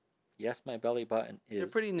 Yes, my belly button is. They're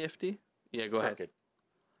pretty nifty. Yeah, go ahead. crooked.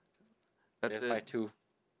 That's There's it. my two.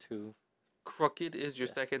 Crooked is your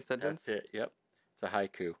Yes, second sentence. That's it. Yep. It's a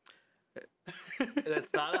haiku.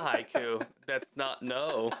 That's not a haiku. That's not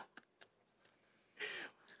no.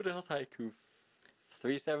 What else haiku?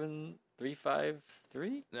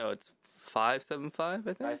 37353? No, it's 575. I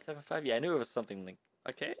think. 575? Yeah, I knew it was something like.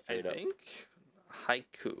 Okay, Straight I up. think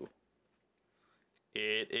haiku.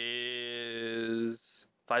 It is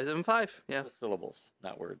 575. Yeah. It's the syllables,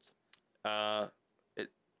 not words. I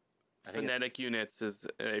think Phonetic it's- units is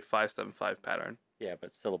a 575 pattern. Yeah,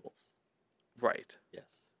 but syllables. Right.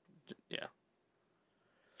 Yes. Yeah.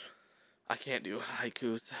 I can't do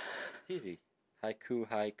haikus. It's easy. Haiku,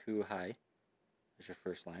 haiku, hai. Is your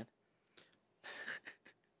first line.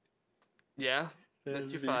 Yeah, that's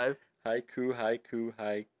That'd your be 5. Haiku, haiku,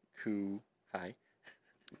 haiku, hai.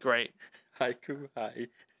 Great. Haiku,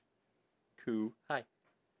 haiku, hai.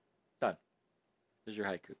 Done. There's your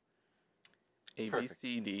haiku. A B Perfect.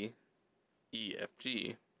 C D E F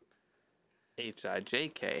G H I J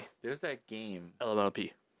K There's that game L M N O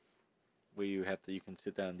P. where you can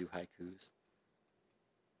sit down and do haikus.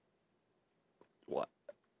 What?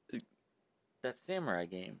 That samurai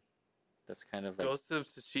game. That's kind of like Ghost of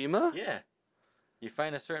Tsushima? yeah. You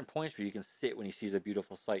find a certain point where you can sit when he sees a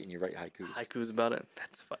beautiful sight and you write haikus. Haikus about it.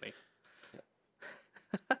 That's funny.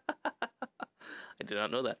 I did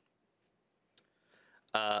not know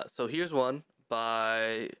that. So here's one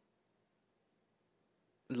by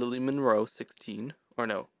Lily Monroe 16, or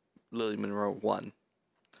no, Lily Monroe 1.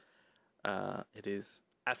 It is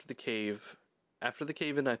after the cave. After the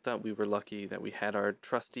cave-in, I thought we were lucky that we had our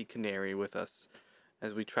trusty canary with us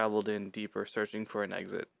as we traveled in deeper, searching for an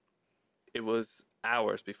exit. It was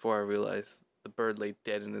hours before I realized the bird lay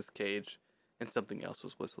dead in his cage, and something else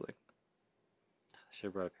was whistling. Should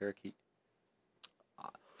have brought a parakeet.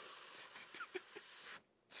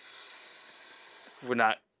 We're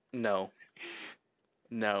not. No.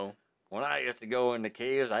 No. When I used to go into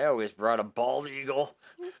caves, I always brought a bald eagle.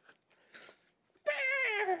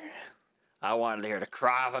 I wanted to hear the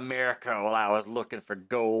cry of America while I was looking for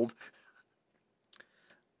gold.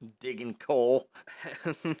 Digging coal.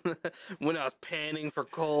 When I was panning for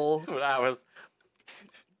coal. When I was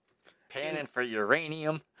panning for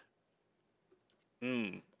uranium.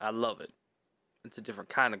 I love it. It's a different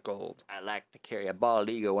kind of gold. I like to carry a bald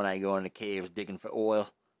eagle when I go into caves digging for oil.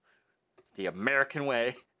 It's the American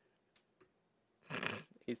way.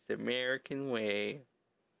 It's the American way.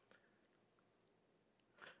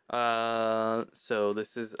 So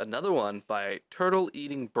this is another one by Turtle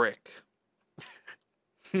Eating Brick.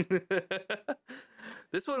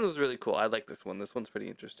 This one was really cool. I like this one. This one's pretty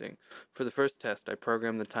interesting. For the first test, I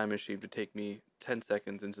programmed the time machine to take me 10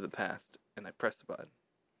 seconds into the past, and I pressed the button.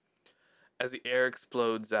 As the air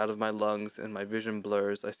explodes out of my lungs and my vision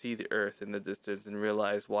blurs, I see the Earth in the distance and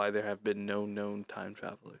realize why there have been no known time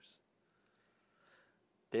travelers.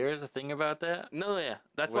 There's a thing about that. No, yeah.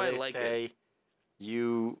 That's why I like it.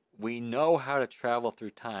 We know how to travel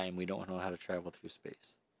through time. We don't know how to travel through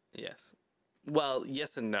space. Yes. Well,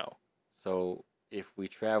 yes and no. So if we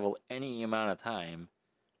travel any amount of time,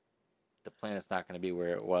 the planet's not going to be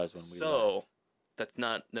where it was when we left. That's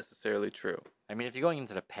not necessarily true. I mean, if you're going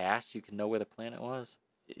into the past, you can know where the planet was.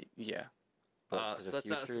 Yeah. But to So the that's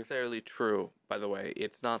not future, necessarily true, by the way.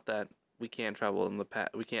 It's not that we can't travel in the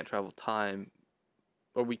past. We can't travel time.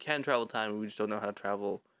 Or we can travel time, we just don't know how to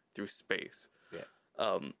travel through space.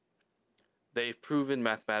 Yeah. They've proven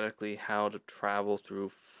mathematically how to travel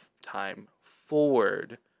through time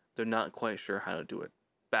forward. They're not quite sure how to do it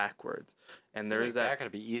backwards. And there is that. That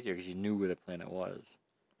could be easier because you knew where the planet was.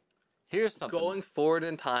 Here's something. Going forward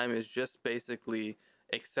in time is just basically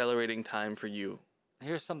accelerating time for you.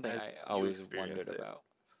 Here's something as I you always experience wondered it. about.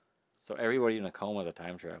 So everybody in a coma is a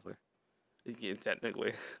time traveler. Yeah,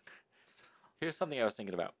 technically. Here's something I was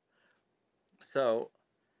thinking about. So,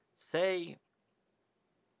 say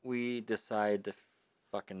we decide to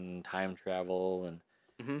fucking time travel and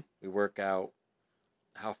Mhm. we work out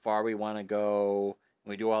how far we want to go, and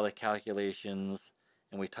we do all the calculations,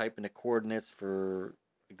 and we type in the coordinates for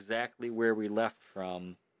exactly where we left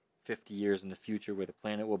from 50 years in the future where the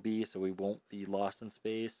planet will be so we won't be lost in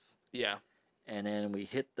space. Yeah. And then we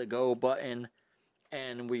hit the go button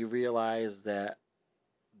and we realize that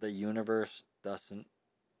the universe doesn't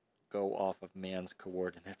go off of man's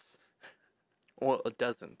coordinates. Well, it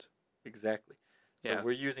doesn't. Exactly. So Yeah.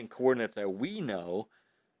 we're using coordinates that we know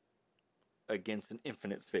against an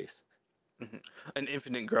infinite space. An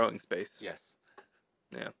infinite growing space. Yes.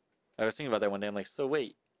 Yeah. I was thinking about that one day. I'm like, so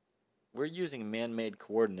wait, we're using man-made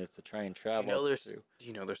coordinates to try and travel through. Do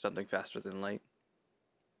you know there's something faster than light?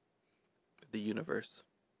 The universe.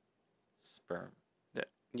 Sperm.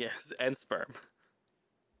 Yes, and sperm.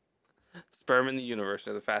 Sperm and the universe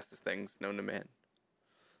are the fastest things known to man.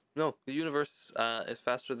 No, the universe is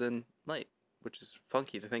faster than light, which is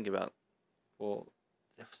funky to think about. Well,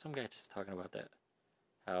 there was some guy just talking about that.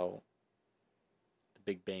 How the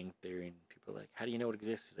Big Bang Theory and people are like, how do you know it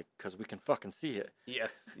exists? He's like, because we can fucking see it.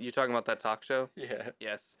 Yes, you talking about that talk show? Yeah.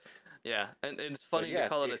 Yes, yeah, and it's funny But to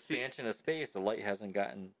call it the a expansion of space. The light hasn't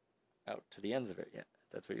gotten out to the ends of it yet.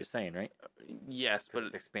 That's what you're saying, right? Yes, but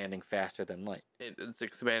It's expanding faster than light. it's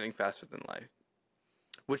expanding faster than light,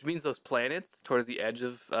 which means those planets towards the edge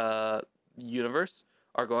of the universe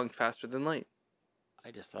are going faster than light.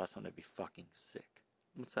 I just thought something would be fucking sick.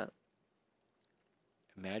 What's that?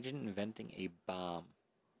 Imagine inventing a bomb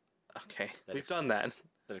Okay, That we've ex- done that.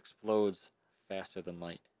 that explodes faster than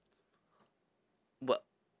light. Well,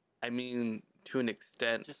 I mean, to an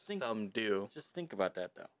extent, Just think- some do. Just think about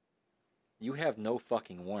that, though. You have no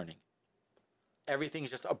fucking warning. Everything's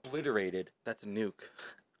just obliterated. That's a nuke.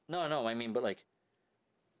 No, I mean, but like,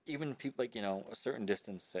 even people like, a certain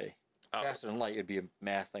distance, say, Oh, faster than light, it'd be a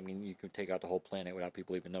mass. I mean, you could take out the whole planet without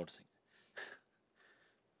people even noticing.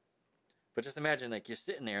 But just imagine, like, you're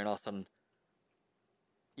sitting there and all of a sudden,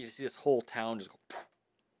 you see this whole town just go, poof,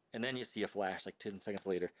 and then you see a flash like 10 seconds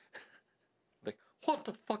later. Like, what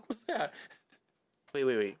the fuck was that?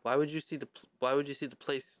 wait. Why would you see the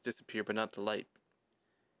place disappear but not the light?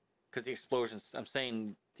 Because the explosions, I'm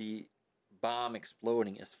saying the bomb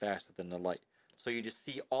exploding is faster than the light. So you just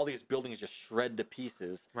see all these buildings just shred to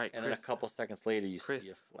pieces, Right, and then a Chris. couple seconds later you Chris. see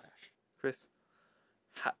a flash. Chris,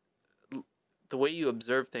 the way you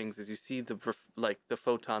observe things is you see the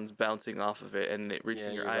photons bouncing off of it and it reaching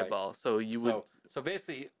Yeah, your you're right. eyeball. So you would So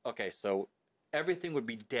basically, okay, so everything would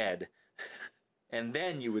be dead, and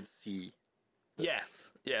then you would see.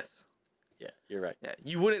 Yes. Yes. Yeah, you're right. Yeah.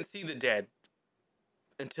 You wouldn't see the dead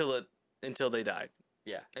until they died.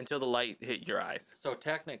 Yeah. Until the light hit your eyes. So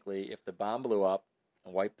technically, if the bomb blew up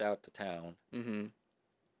and wiped out the town, Mm-hmm.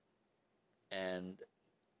 and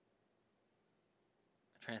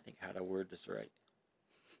I'm trying to think how to word this right.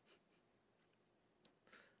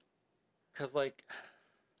 Because, like,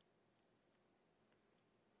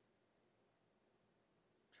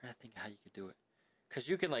 I'm trying to think how you could do it. Because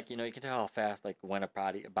you can, like, you can tell how fast, like, when a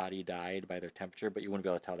body died by their temperature, but you wouldn't be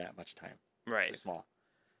able to tell that much time. Right. It's small.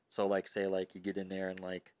 So, like, say, like, you get in there and,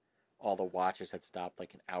 like, all the watches had stopped,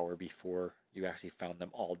 like, an hour before you actually found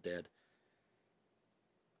them all dead.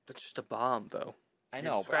 That's just a bomb, though. I You're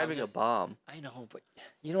know, describing a bomb. I know, but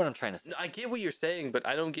you know what I'm trying to say. No, I get what you're saying, but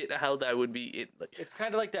I don't get how that would be. It's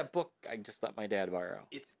kind of like that book I just let my dad borrow.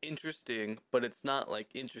 It's interesting, but it's not like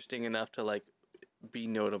interesting enough to like be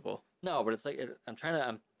notable. No, but it's like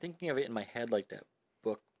I'm thinking of it in my head like that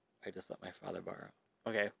book I just let my father borrow.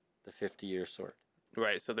 Okay. The 50-Year Sword.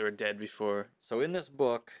 Right, so they were dead before. So in this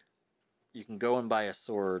book, you can go and buy a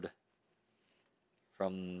sword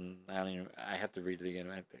from, I have to read it again.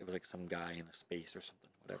 It was like some guy in a space or something,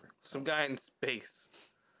 whatever. Some guy in space.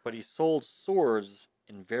 But he sold swords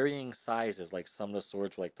in varying sizes. Like some of the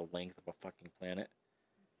swords were like the length of a fucking planet,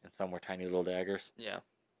 and some were tiny little daggers. Yeah.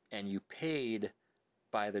 And you paid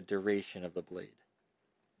by the duration of the blade.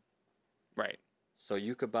 Right. So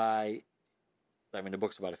you could buy, the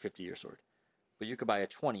book's about a 50-year sword, but you could buy a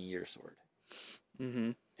 20-year sword.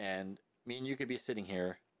 Mm-hmm. And me and you could be sitting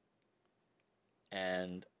here,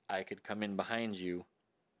 and I could come in behind you,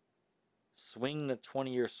 swing the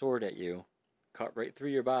 20-year sword at you, cut right through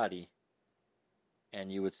your body,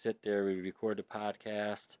 and you would sit there, we would record the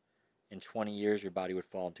podcast. In 20 years, your body would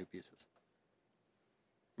fall in two pieces.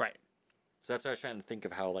 Right. So that's what I was trying to think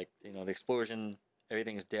of how, like, the explosion,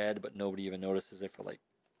 everything is dead, but nobody even notices it for, like,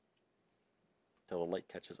 till the light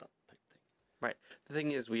catches up type thing. Right. The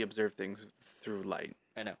thing is, we observe things through light.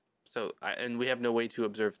 I know. So, and we have no way to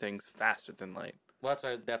observe things faster than light. Well,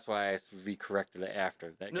 that's why I re-corrected it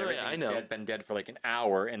after. That No, yeah, I know. Been dead for like an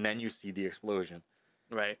hour, and then you see the explosion.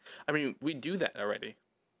 Right. I mean, we do that already.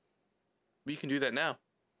 We can do that now.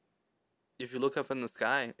 If you look up in the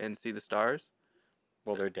sky and see the stars.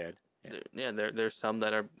 Well, they're dead. Yeah, there's some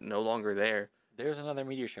that are no longer there. There's another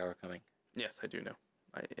meteor shower coming. Yes, I do know.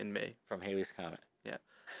 In May. From Halley's Comet. Yeah.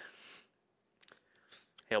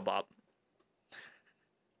 Hale-Bopp.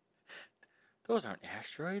 Those aren't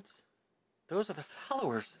asteroids. Those are the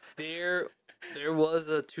followers. There was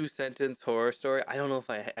a 2-sentence horror story. I don't know if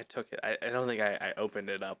I took it. I don't think I opened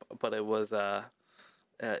it up, but it was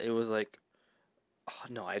like, oh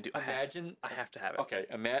no, I do. Imagine I have to have it. Okay,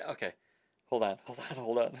 okay. Hold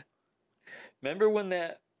on. Remember when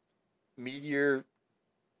the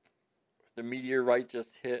meteorite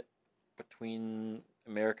just hit between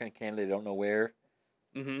America and Canada? They don't know where.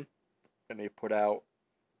 Mm-hmm. And they put out,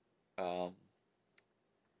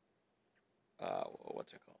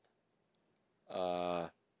 what's it called?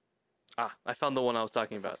 I found the one I was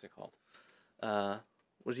talking about. What's it called?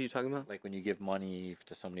 What are you talking about? Like when you give money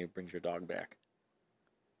to somebody who brings your dog back.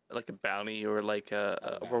 Like a bounty or like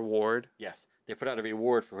a bounty. reward? Yes. They put out a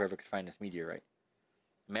reward for whoever could find this meteorite.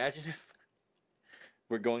 Imagine if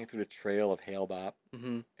we're going through the trail of Hale-Bopp,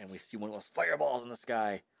 mm-hmm. and we see one of those fireballs in the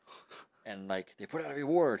sky, and like they put out a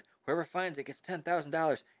reward. Whoever finds it gets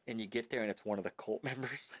 $10,000, and you get there and it's one of the cult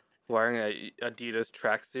members wearing a Adidas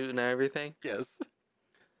tracksuit and everything. Yes.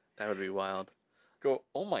 That would be wild. Go,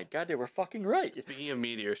 oh my god, they were fucking right. Speaking of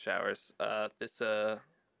meteor showers, this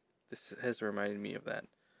has reminded me of that.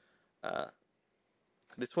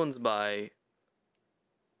 This one's by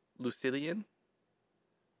Lucilian.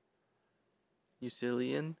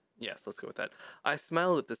 Yes, let's go with that. I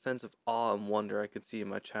smiled at the sense of awe and wonder I could see in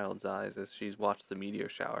my child's eyes as she watched the meteor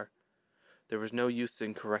shower. There was no use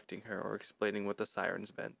in correcting her or explaining what the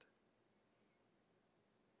sirens meant.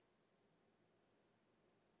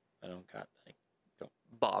 I don't.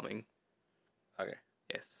 Bombing. Okay.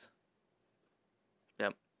 Yes.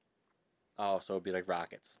 Yep. Oh, so it'd be like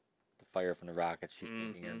rockets. The fire from the rockets. She's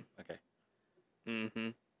thinking of. Okay. Mm-hmm.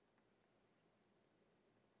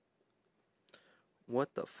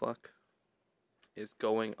 What the fuck is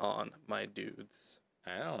going on, my dudes?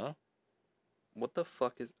 I don't know. What the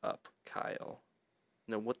fuck is up, Kyle?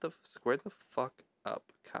 No, square the fuck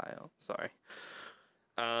up, Kyle. Sorry.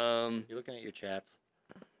 You're looking at your chats.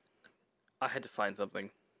 I had to find something.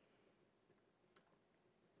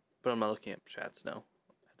 But I'm not looking at chats, no.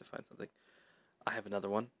 I had to find something. I have another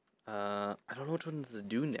one. I don't know which ones to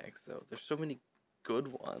do next, though. There's so many good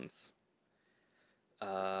ones.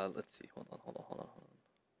 Let's see. Hold on.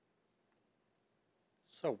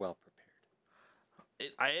 So well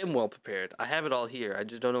prepared. I am well prepared. I have it all here. I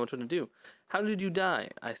just don't know which one to do. How did you die?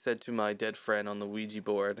 I said to my dead friend on the Ouija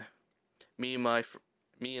board. Me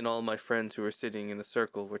and all my friends who were sitting in the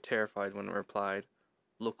circle were terrified when it replied,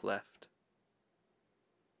 "Look left."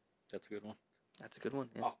 That's a good one. That's a good one.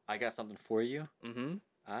 Yeah. Oh, I got something for you. Mm-hmm.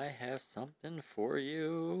 I have something for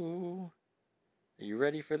you. Are you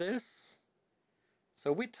ready for this?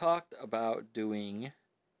 So we talked about doing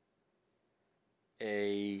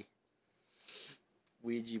a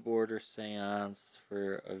Ouija board or seance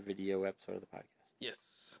for a video episode of the podcast,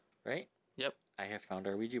 Yes. right? Yep. I have found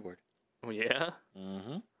our Ouija board. Oh, yeah?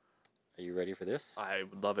 Mm-hmm. Are you ready for this? I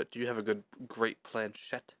would love it. Do you have a great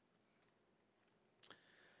planchette?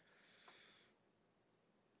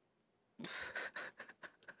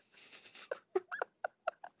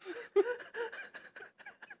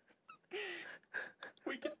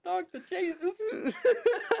 We can talk to Jesus.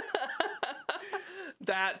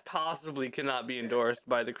 That possibly cannot be endorsed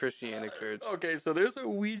by the Christianic Church. Okay, so there's a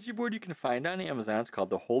Ouija board you can find on Amazon. It's called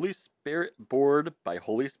the Holy Spirit Board by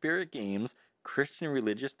Holy Spirit Games, Christian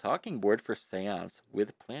religious talking board for seance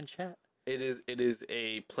with planchette. It is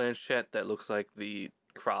a planchette that looks like the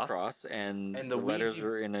cross. And And the the letters Ouija-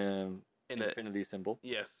 are in a in a infinity symbol.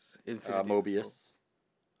 yes, infinity Mobius.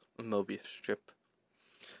 symbol. Mobius strip.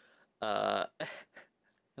 And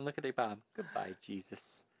look at the Bob. Goodbye,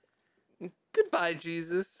 Jesus. Goodbye,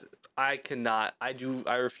 Jesus. I cannot. I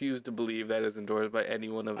refuse to believe that is endorsed by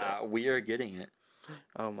anyone of it. We are getting it.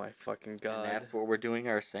 Oh my fucking god. And that's what we're doing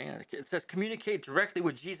our seance. It says communicate directly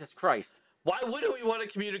with Jesus Christ. Why wouldn't we want to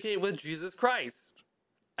communicate with Jesus Christ?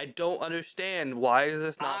 I don't understand. Why is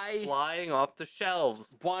this not flying off the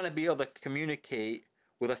shelves? Want to be able to communicate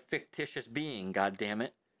with a fictitious being, God damn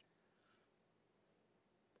it.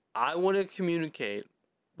 I want to communicate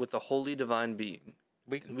with a holy divine being.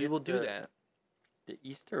 And we will do that. The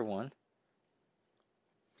Easter one.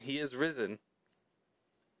 He is risen.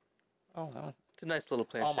 Oh, no. It's a nice little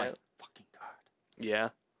planchette. Oh my fucking god. Yeah.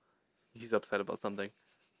 He's upset about something.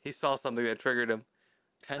 He saw something that triggered him.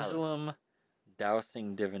 Pendulum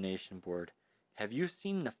dowsing divination board. Have you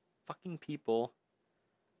seen the fucking people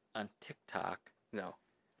on TikTok No.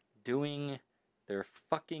 doing their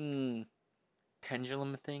fucking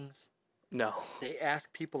pendulum things? No. They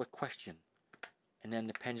ask people a question, and then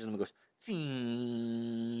the pendulum goes,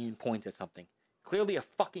 "Zing," points at something. Clearly a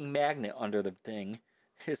fucking magnet under the thing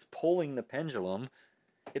is pulling the pendulum.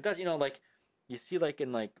 It does, like, you see, like,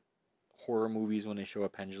 in, like, horror movies when they show a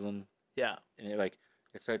pendulum, Yeah. and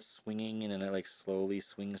it starts swinging, and then it, like, slowly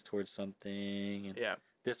swings towards something, and Yeah.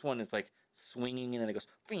 this one is, like, swinging, and then it goes,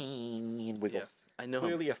 "Zing," and wiggles. Yes. I know.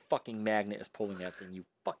 Clearly a fucking magnet is pulling that thing, you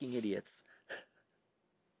fucking idiots.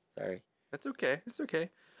 Sorry. That's okay. It's okay.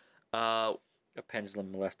 A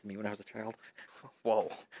pendulum molested me when I was a child. Whoa.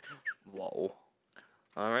 Whoa.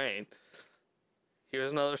 All right.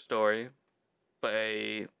 Here's another story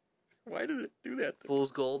by Why did it do that?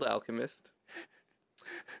 Fool's Gold Alchemist.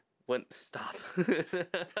 Stop.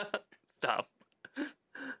 Stop.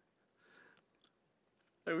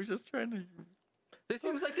 I was just trying to. This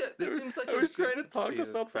seems like I was trying to talk to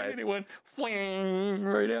Jesus something, Christ. and he went fling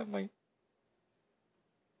right at my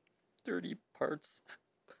dirty parts.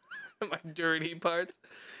 My dirty parts.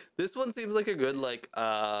 This one seems like a good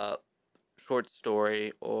short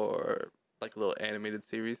story or like a little animated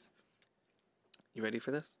series. You ready for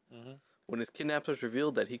this? Mm-hmm. When his kidnappers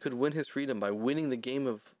revealed that he could win his freedom by winning the game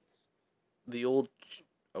of the old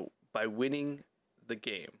the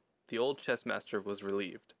old chess master was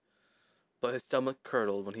relieved. But his stomach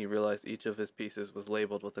curdled when he realized each of his pieces was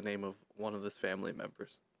labeled with the name of one of his family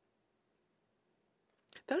members.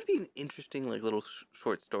 That would be an interesting little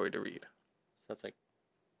short story to read. So that's like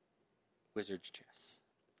wizard's chess,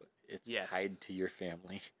 but it's Yes. tied to your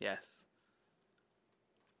family. Yes.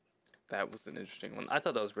 That was an interesting one. I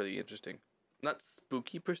thought that was really interesting. Not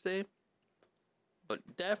spooky per se,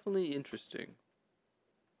 but definitely interesting.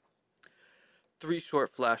 3 short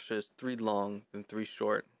flashes, 3 long, then 3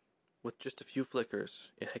 short. With just a few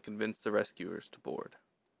flickers, it had convinced the rescuers to board.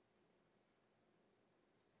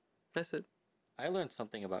 That's it. I learned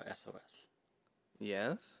something about SOS.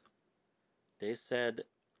 Yes? It said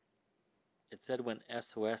when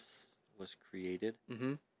SOS was created,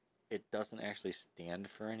 Mm-hmm. it doesn't actually stand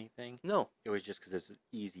for anything. No. It was just because it's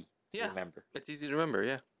easy Yeah. to remember. It's easy to remember,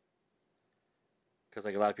 yeah. Because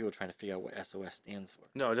like a lot of people are trying to figure out what SOS stands for.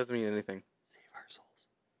 No, it doesn't mean anything. Save our souls.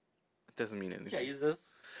 It doesn't mean anything.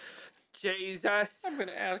 Jesus. Jesus. I'm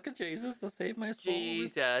gonna ask Jesus to save my soul.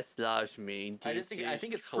 Jesus loves me. I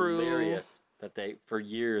think it's true. hilarious that for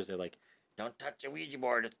years they're like, Don't touch a Ouija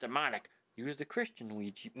board. It's demonic. Use the Christian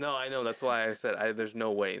Ouija. No, I know. That's why I said there's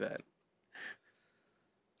no way that.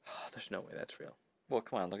 There's no way that's real. Well,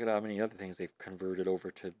 come on. Look at how many other things they've converted over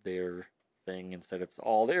to their thing instead. It's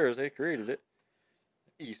all theirs. They created it.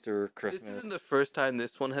 Easter, Christmas. This isn't the first time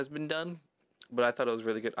this one has been done, but I thought it was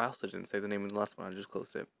really good. I also didn't say the name of the last one. I just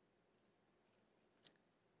closed it.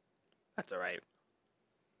 That's all right.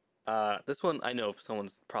 This one, I know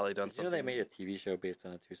someone's probably done something. You know they made a TV show based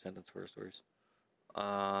on the 2-sentence horror stories?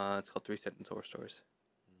 It's called 3-Sentence Horror Stories.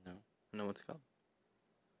 No. No, what's it called?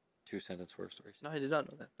 2-sentence horror stories. No, I did not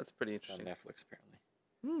know that. That's pretty It's on interesting. Netflix,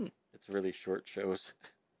 apparently. It's really short shows.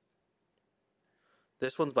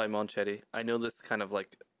 This one's by Monchetti. I know this kind of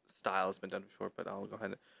like style has been done before, but I'll go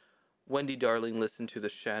ahead. Wendy Darling listened to the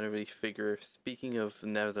shadowy figure speaking of the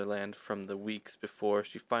Netherland from the weeks before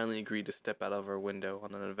she finally agreed to step out of her window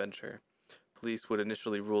on an adventure. Police would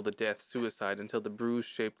initially rule the death suicide until the bruise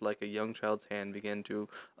shaped like a young child's hand began to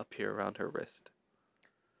appear around her wrist.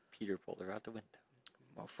 Peter pulled her out the window.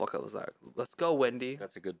 Oh, fuck, I was like, let's go, Wendy.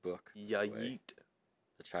 That's a good book. Yeah, yeet.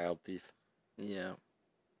 The Child Thief. Yeah.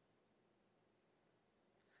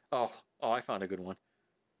 Oh, I found a good one.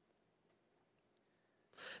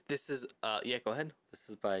 This is, yeah, go ahead. This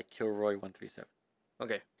is by Kilroy137.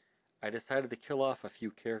 Okay. I decided to kill off a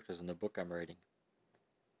few characters in the book I'm writing.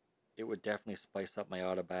 It would definitely spice up my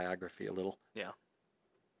autobiography a little. Yeah.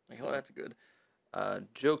 Like, oh, that's good.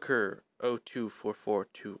 Joker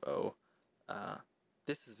 024420.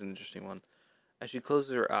 This is an interesting one. As she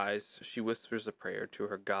closes her eyes, she whispers a prayer to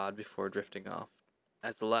her god before drifting off.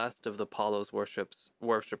 As the last of the Apollo's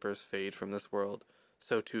worshippers fade from this world,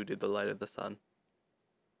 so too did the light of the sun.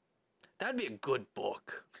 That'd be a good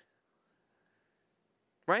book.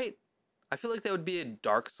 Right? I feel like that would be a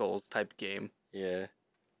Dark Souls type game. Yeah.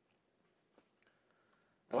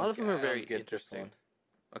 A lot of them are I very don't get this interesting. one.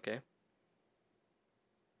 Okay.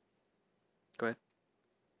 Go ahead.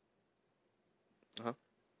 Hold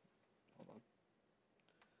on.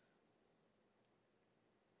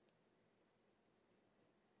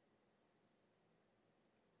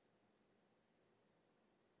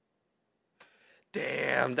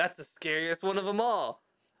 Damn, that's the scariest one of them all.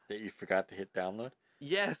 That you forgot to hit download?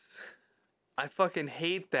 Yes. I fucking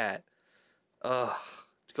hate that. Ugh.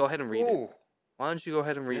 Go ahead and read it. Why don't you go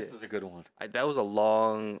ahead and read This it? is a good one. That was a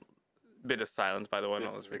long bit of silence, by the way. when I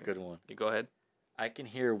This was is a reading. good one. You go ahead. I can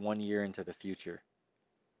hear 1 year into the future.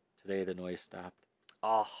 Today the noise stopped.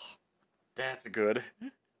 Oh, That's good.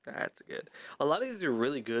 that's good. A lot of these are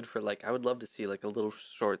really good for like. I would love to see like a little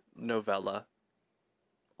short novella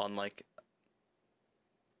on like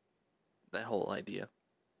that whole idea.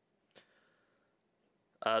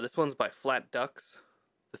 This one's by Flat Ducks.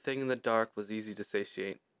 The thing in the dark was easy to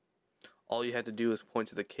satiate. All you had to do was point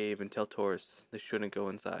to the cave and tell tourists they shouldn't go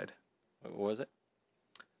inside. What was it?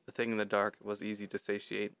 The thing in the dark was easy to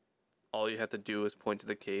satiate. All you had to do was point to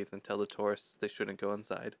the cave and tell the tourists they shouldn't go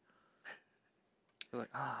inside. You're like,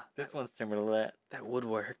 This one's similar to that. that would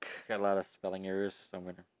work. It's got a lot of spelling errors, so I'm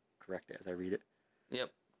going to correct it as I read it.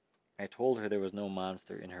 Yep. I told her there was no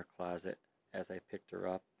monster in her closet as I picked her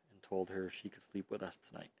up and told her she could sleep with us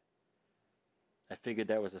tonight. I figured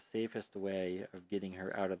that was the safest way of getting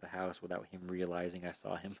her out of the house without him realizing I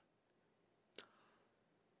saw him.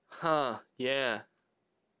 Huh, yeah.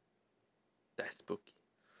 That's spooky.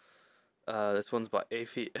 This one's by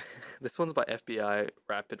this one's by FBI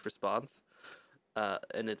Rapid Response.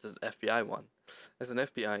 And it's an FBI one. As an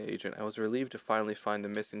FBI agent, I was relieved to finally find the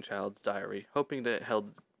missing child's diary, hoping that it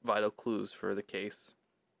held vital clues for the case.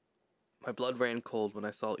 My blood ran cold when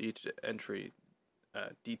I saw each entry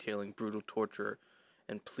detailing brutal torture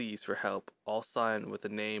and pleas for help, all signed with a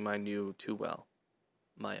name I knew too well.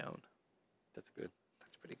 My own. That's good.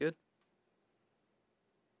 That's pretty good.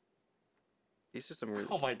 These are some really...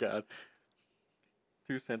 Oh my god.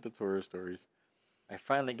 2-sentence horror stories. I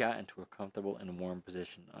finally got into a comfortable and warm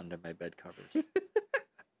position under my bed covers.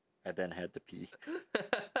 I then had to pee.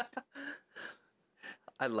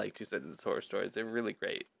 I like 2-sentence horror stories. They're really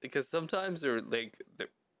great because sometimes they're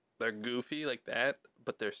goofy like that,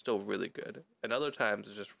 but they're still really good. And other times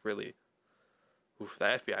it's just really, oof. The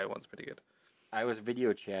FBI one's pretty good. I was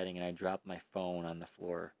video chatting and I dropped my phone on the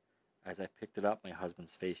floor. As I picked it up, my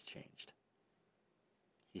husband's face changed.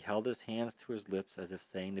 He held his hands to his lips as if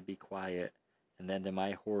saying to be quiet, and then to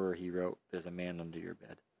my horror he wrote, "There's a man under your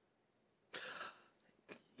bed."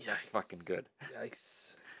 Yeah, fucking good.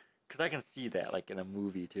 Yikes. Because I can see that, like, in a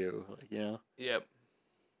movie, too. Like, you know? Yep.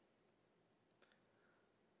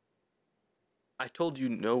 I told you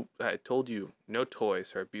no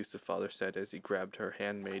toys, her abusive father said as he grabbed her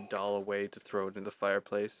handmade doll away to throw it in the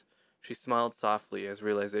fireplace. She smiled softly as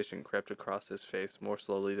realization crept across his face more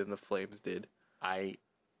slowly than the flames did. I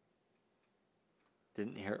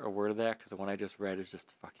didn't hear a word of that because the one I just read is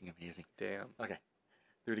just fucking amazing. Damn. Okay,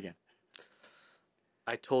 do it again.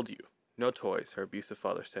 I told you. No toys, her abusive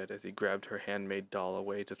father said as he grabbed her handmade doll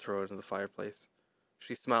away to throw it into the fireplace.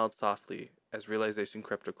 She smiled softly as realization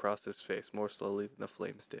crept across his face more slowly than the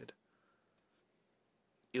flames did.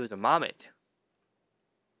 It was a mommet.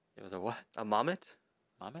 It was a what? A mommet?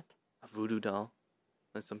 Mommet? A voodoo doll,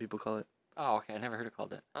 as some people call it. Oh, okay. I never heard it called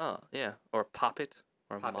that. Oh, yeah. Or a poppet.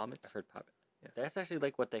 Or a Poppet. mommet. I've heard poppet. Yes. That's actually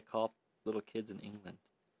like what they call little kids in England.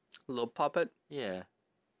 A little poppet? Yeah.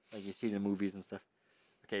 Like you see it in movies and stuff.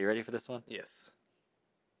 Okay, you ready for this one? Yes.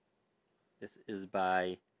 This is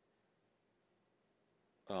by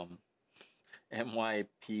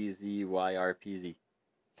MYPZYRPZ.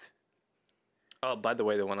 Oh, by the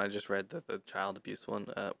way, the one I just read, the child abuse one,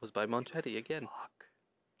 was by Monchetti again. Fuck.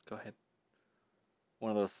 Go ahead.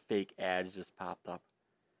 One of those fake ads just popped up.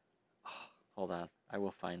 Hold on. I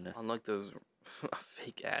will find this. Unlike those a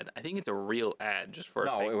fake ad. I think it's a real ad just for a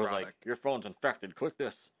No, fake it was product. like, your phone's infected. Click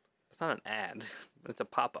this. It's not an ad. It's a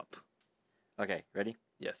pop-up. Okay, ready?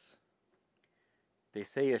 Yes. They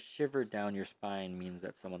say a shiver down your spine means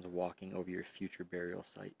that someone's walking over your future burial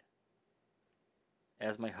site.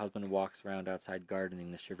 As my husband walks around outside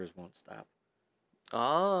gardening, the shivers won't stop.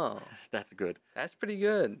 Oh, That's good. that's pretty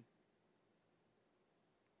good.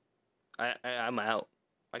 I'm out.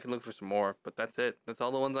 I can look for some more, but that's it. That's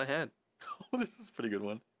all the ones I had. Oh, this is a pretty good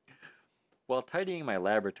one. While tidying my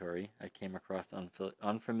laboratory, I came across an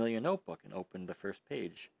unfamiliar notebook and opened the first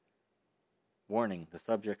page. Warning, the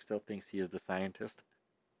subject still thinks he is the scientist.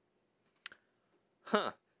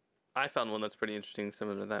 Huh. I found one that's pretty interesting,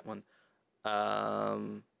 similar to that one.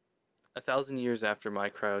 1,000 years after my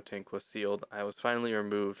cryotank was sealed, I was finally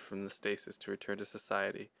removed from the stasis to return to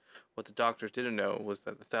society. What the doctors didn't know was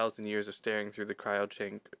that the 1,000 years of staring through the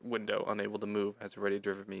cryotank window, unable to move, has already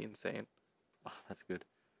driven me insane. Oh, that's good.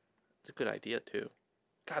 It's a good idea too.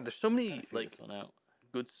 God, there's so many like This one out.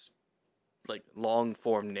 good, like long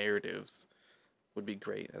form narratives. Would be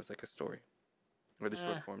great as like a story, or the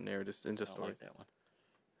short form narratives into I don't stories. like that one.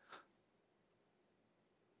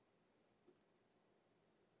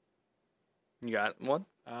 You got one?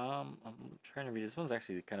 I'm trying to read. This one's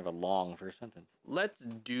actually kind of a long first sentence. Let's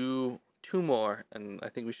do two more, and I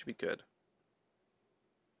think we should be good.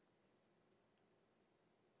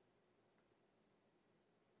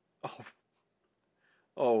 Oh.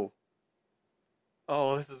 Oh.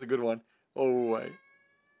 Oh, this is a good one. Oh, wait.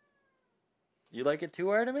 You like it too,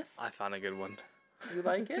 Artemis? I found a good one. You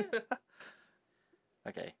like it?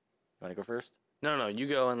 Okay. You want to go first? No, you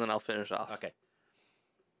go, and then I'll finish off. Okay.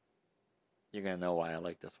 You're going to know why I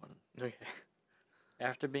like this one. Okay.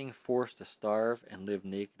 After being forced to starve and live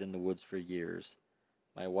naked in the woods for years,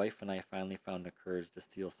 my wife and I finally found the courage to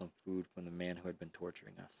steal some food from the man who had been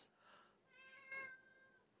torturing us.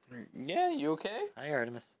 Yeah, you okay? Hi,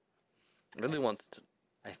 Artemis. Really wants to.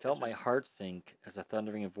 I felt my heart sink as a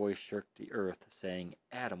thundering voice shook the earth, saying,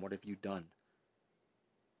 Adam, what have you done?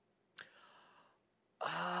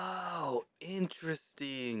 Oh,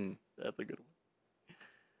 interesting. That's a good one.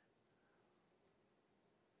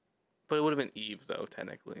 But it would have been Eve, though,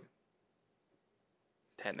 technically.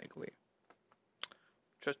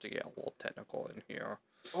 Just to get a little technical in here.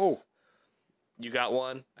 Oh! You got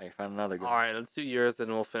one? I found another good All right, let's do yours,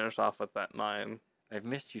 and we'll finish off with that mine. I've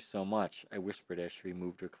missed you so much, I whispered as she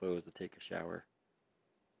removed her clothes to take a shower.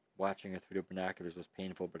 Watching her through the binoculars was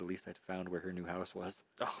painful, but at least I'd found where her new house was.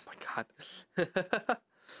 Oh my god.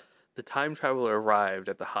 The time traveler arrived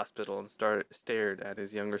at the hospital and stared at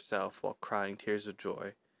his younger self while crying tears of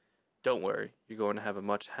joy. Don't worry, you're going to have a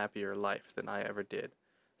much happier life than I ever did,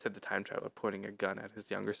 said the time traveler, pointing a gun at his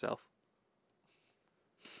younger self.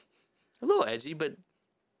 A little edgy, but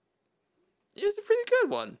it was a pretty good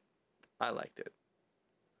one. I liked it.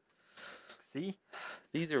 See?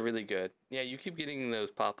 These are really good. Yeah, you keep getting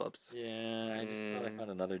those pop-ups. Yeah, I just thought I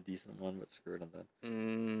found another decent one, but screw it, I'm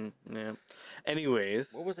done. Yeah.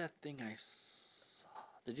 Anyways. What was that thing I saw?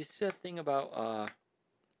 Did you see that thing about,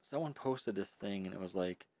 someone posted this thing, and it was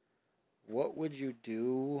like, what would you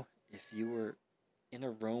do if you were in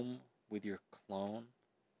a room with your clone,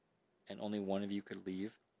 and only one of you could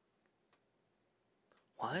leave?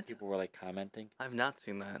 What? People were, like, commenting. I've not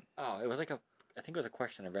seen that. Oh, it was like I think it was a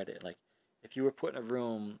question I read it, like, if you were put in a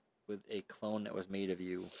room with a clone that was made of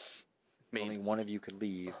you, only one of you could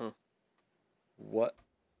leave, what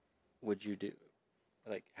would you do?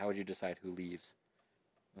 Like, how would you decide who leaves?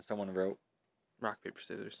 And someone wrote, Rock, paper,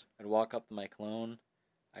 scissors. I'd walk up to my clone,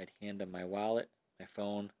 I'd hand him my wallet, my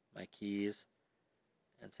phone, my keys,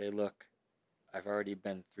 and say, look, I've already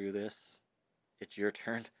been through this. It's your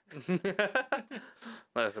turn.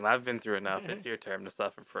 Listen, I've been through enough. It's your turn to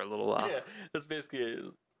suffer for a little while. Yeah, that's basically it.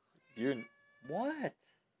 You're what? Do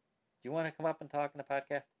you want to come up and talk in the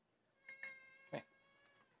podcast?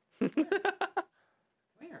 Come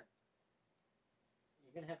here.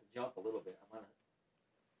 You're gonna have to jump a little bit. I'm gonna.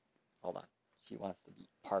 Hold on. She wants to be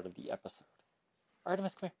part of the episode.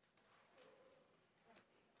 Artemis, come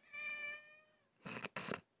here.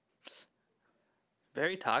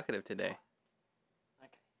 Very talkative today.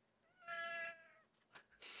 Okay.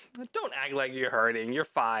 Don't act like you're hurting. You're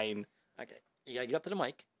fine. Okay. You gotta get up to the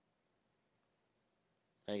mic.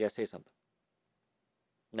 And you gotta say something.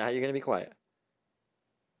 Now you're gonna be quiet.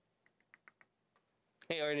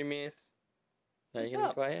 Hey, Artemis. Now What's you're gonna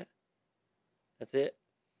up? be quiet. That's it.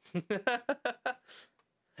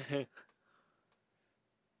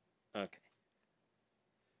 Okay.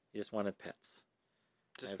 You just wanted pets.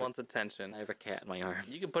 Just wants attention. I have a cat in my arms.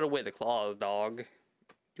 You can put away the claws, dog.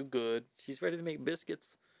 You good. She's ready to make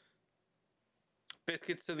biscuits.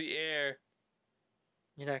 Biscuits to the air.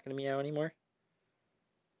 You're not gonna meow anymore?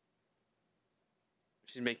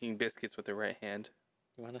 She's making biscuits with her right hand.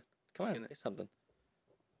 You wanna? Come on, Gonna- say something.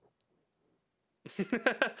 She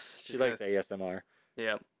She's likes gonna- ASMR.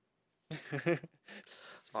 Yeah.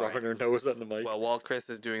 All Rubbing her nose on the mic. Well, while Chris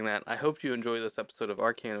is doing that, I hope you enjoy this episode of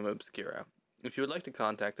Arcanum Obscura. If you would like to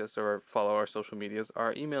contact us or follow our social medias,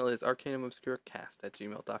 our email is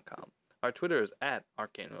arcanumobscuracast@gmail.com. Our Twitter is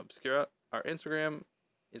 @arcanumobscura. Our Instagram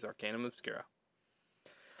is arcanumobscura.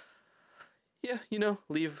 Yeah,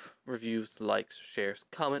 leave reviews, likes, shares,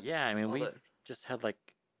 comments. Yeah, I mean, all we that. just had like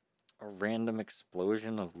a random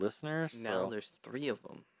explosion of listeners. Now so there's 3 of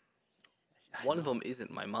them. I One of know. them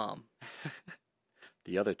isn't my mom.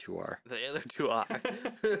 The other 2 are. The other 2 are.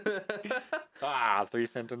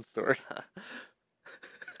 3-sentence story.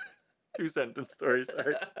 2-sentence story,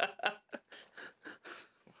 sorry.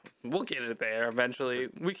 We'll get it there eventually.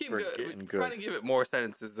 We keep We're we're getting trying good. to give it more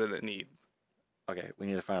sentences than it needs. Okay, we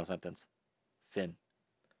need a final sentence. Finn.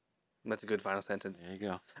 That's a good final sentence. There you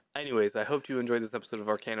go. Anyways, I hope you enjoyed this episode of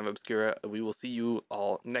Arcanum Obscura. We will see you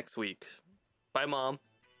all next week. Bye, Mom.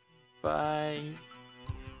 Bye.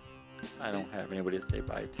 I don't have anybody to say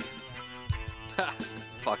bye to.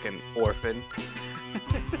 Fucking orphan.